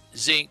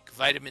zinc,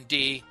 vitamin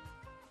D,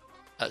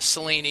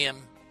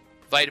 selenium,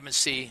 vitamin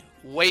C,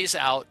 ways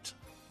out,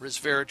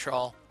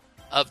 resveratrol,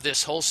 of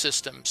this whole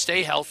system.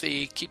 Stay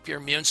healthy, keep your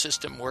immune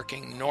system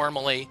working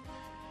normally,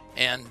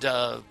 and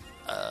the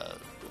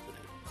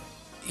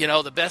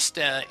best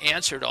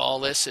answer to all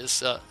this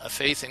is a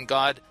faith in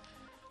God.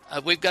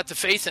 We've got the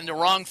faith in the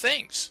wrong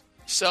things,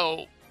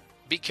 so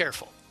be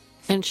careful.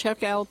 And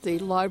check out the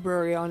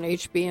library on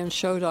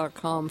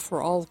hbnshow.com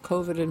for all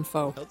COVID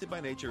info. Healthy by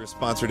Nature is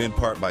sponsored in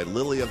part by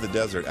Lily of the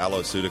Desert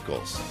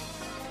Alloceuticals.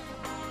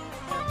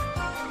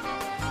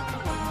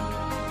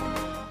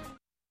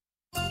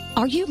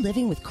 Are you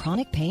living with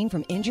chronic pain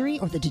from injury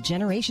or the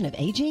degeneration of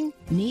aging?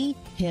 Knee,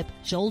 hip,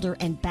 shoulder,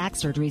 and back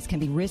surgeries can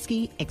be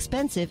risky,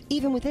 expensive,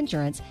 even with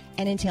insurance,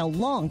 and entail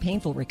long,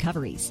 painful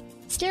recoveries.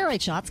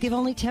 Steroid shots give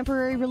only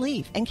temporary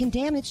relief and can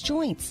damage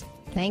joints.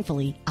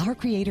 Thankfully, our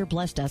Creator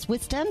blessed us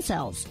with stem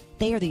cells.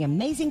 They are the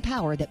amazing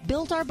power that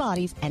built our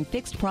bodies and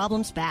fixed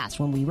problems fast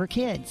when we were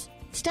kids.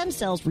 Stem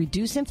cells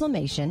reduce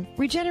inflammation,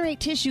 regenerate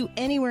tissue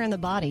anywhere in the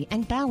body,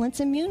 and balance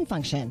immune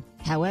function.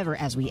 However,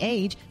 as we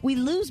age, we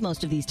lose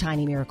most of these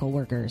tiny miracle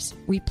workers.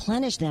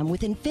 Replenish them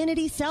with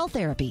Infinity Cell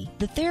Therapy.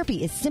 The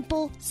therapy is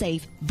simple,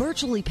 safe,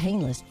 virtually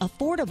painless,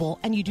 affordable,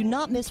 and you do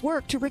not miss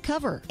work to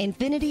recover.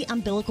 Infinity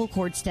umbilical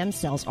cord stem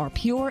cells are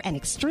pure and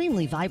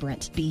extremely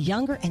vibrant. Be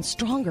younger and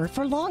stronger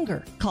for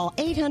longer. Call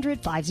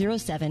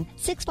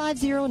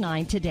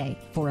 800-507-6509 today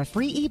for a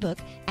free ebook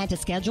and to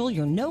schedule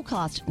your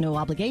no-cost,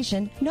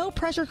 no-obligation,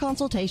 no-pressure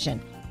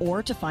consultation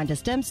or to find a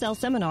stem cell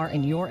seminar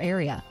in your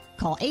area.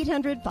 Call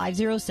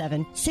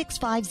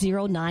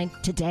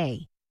 800-507-6509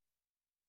 today.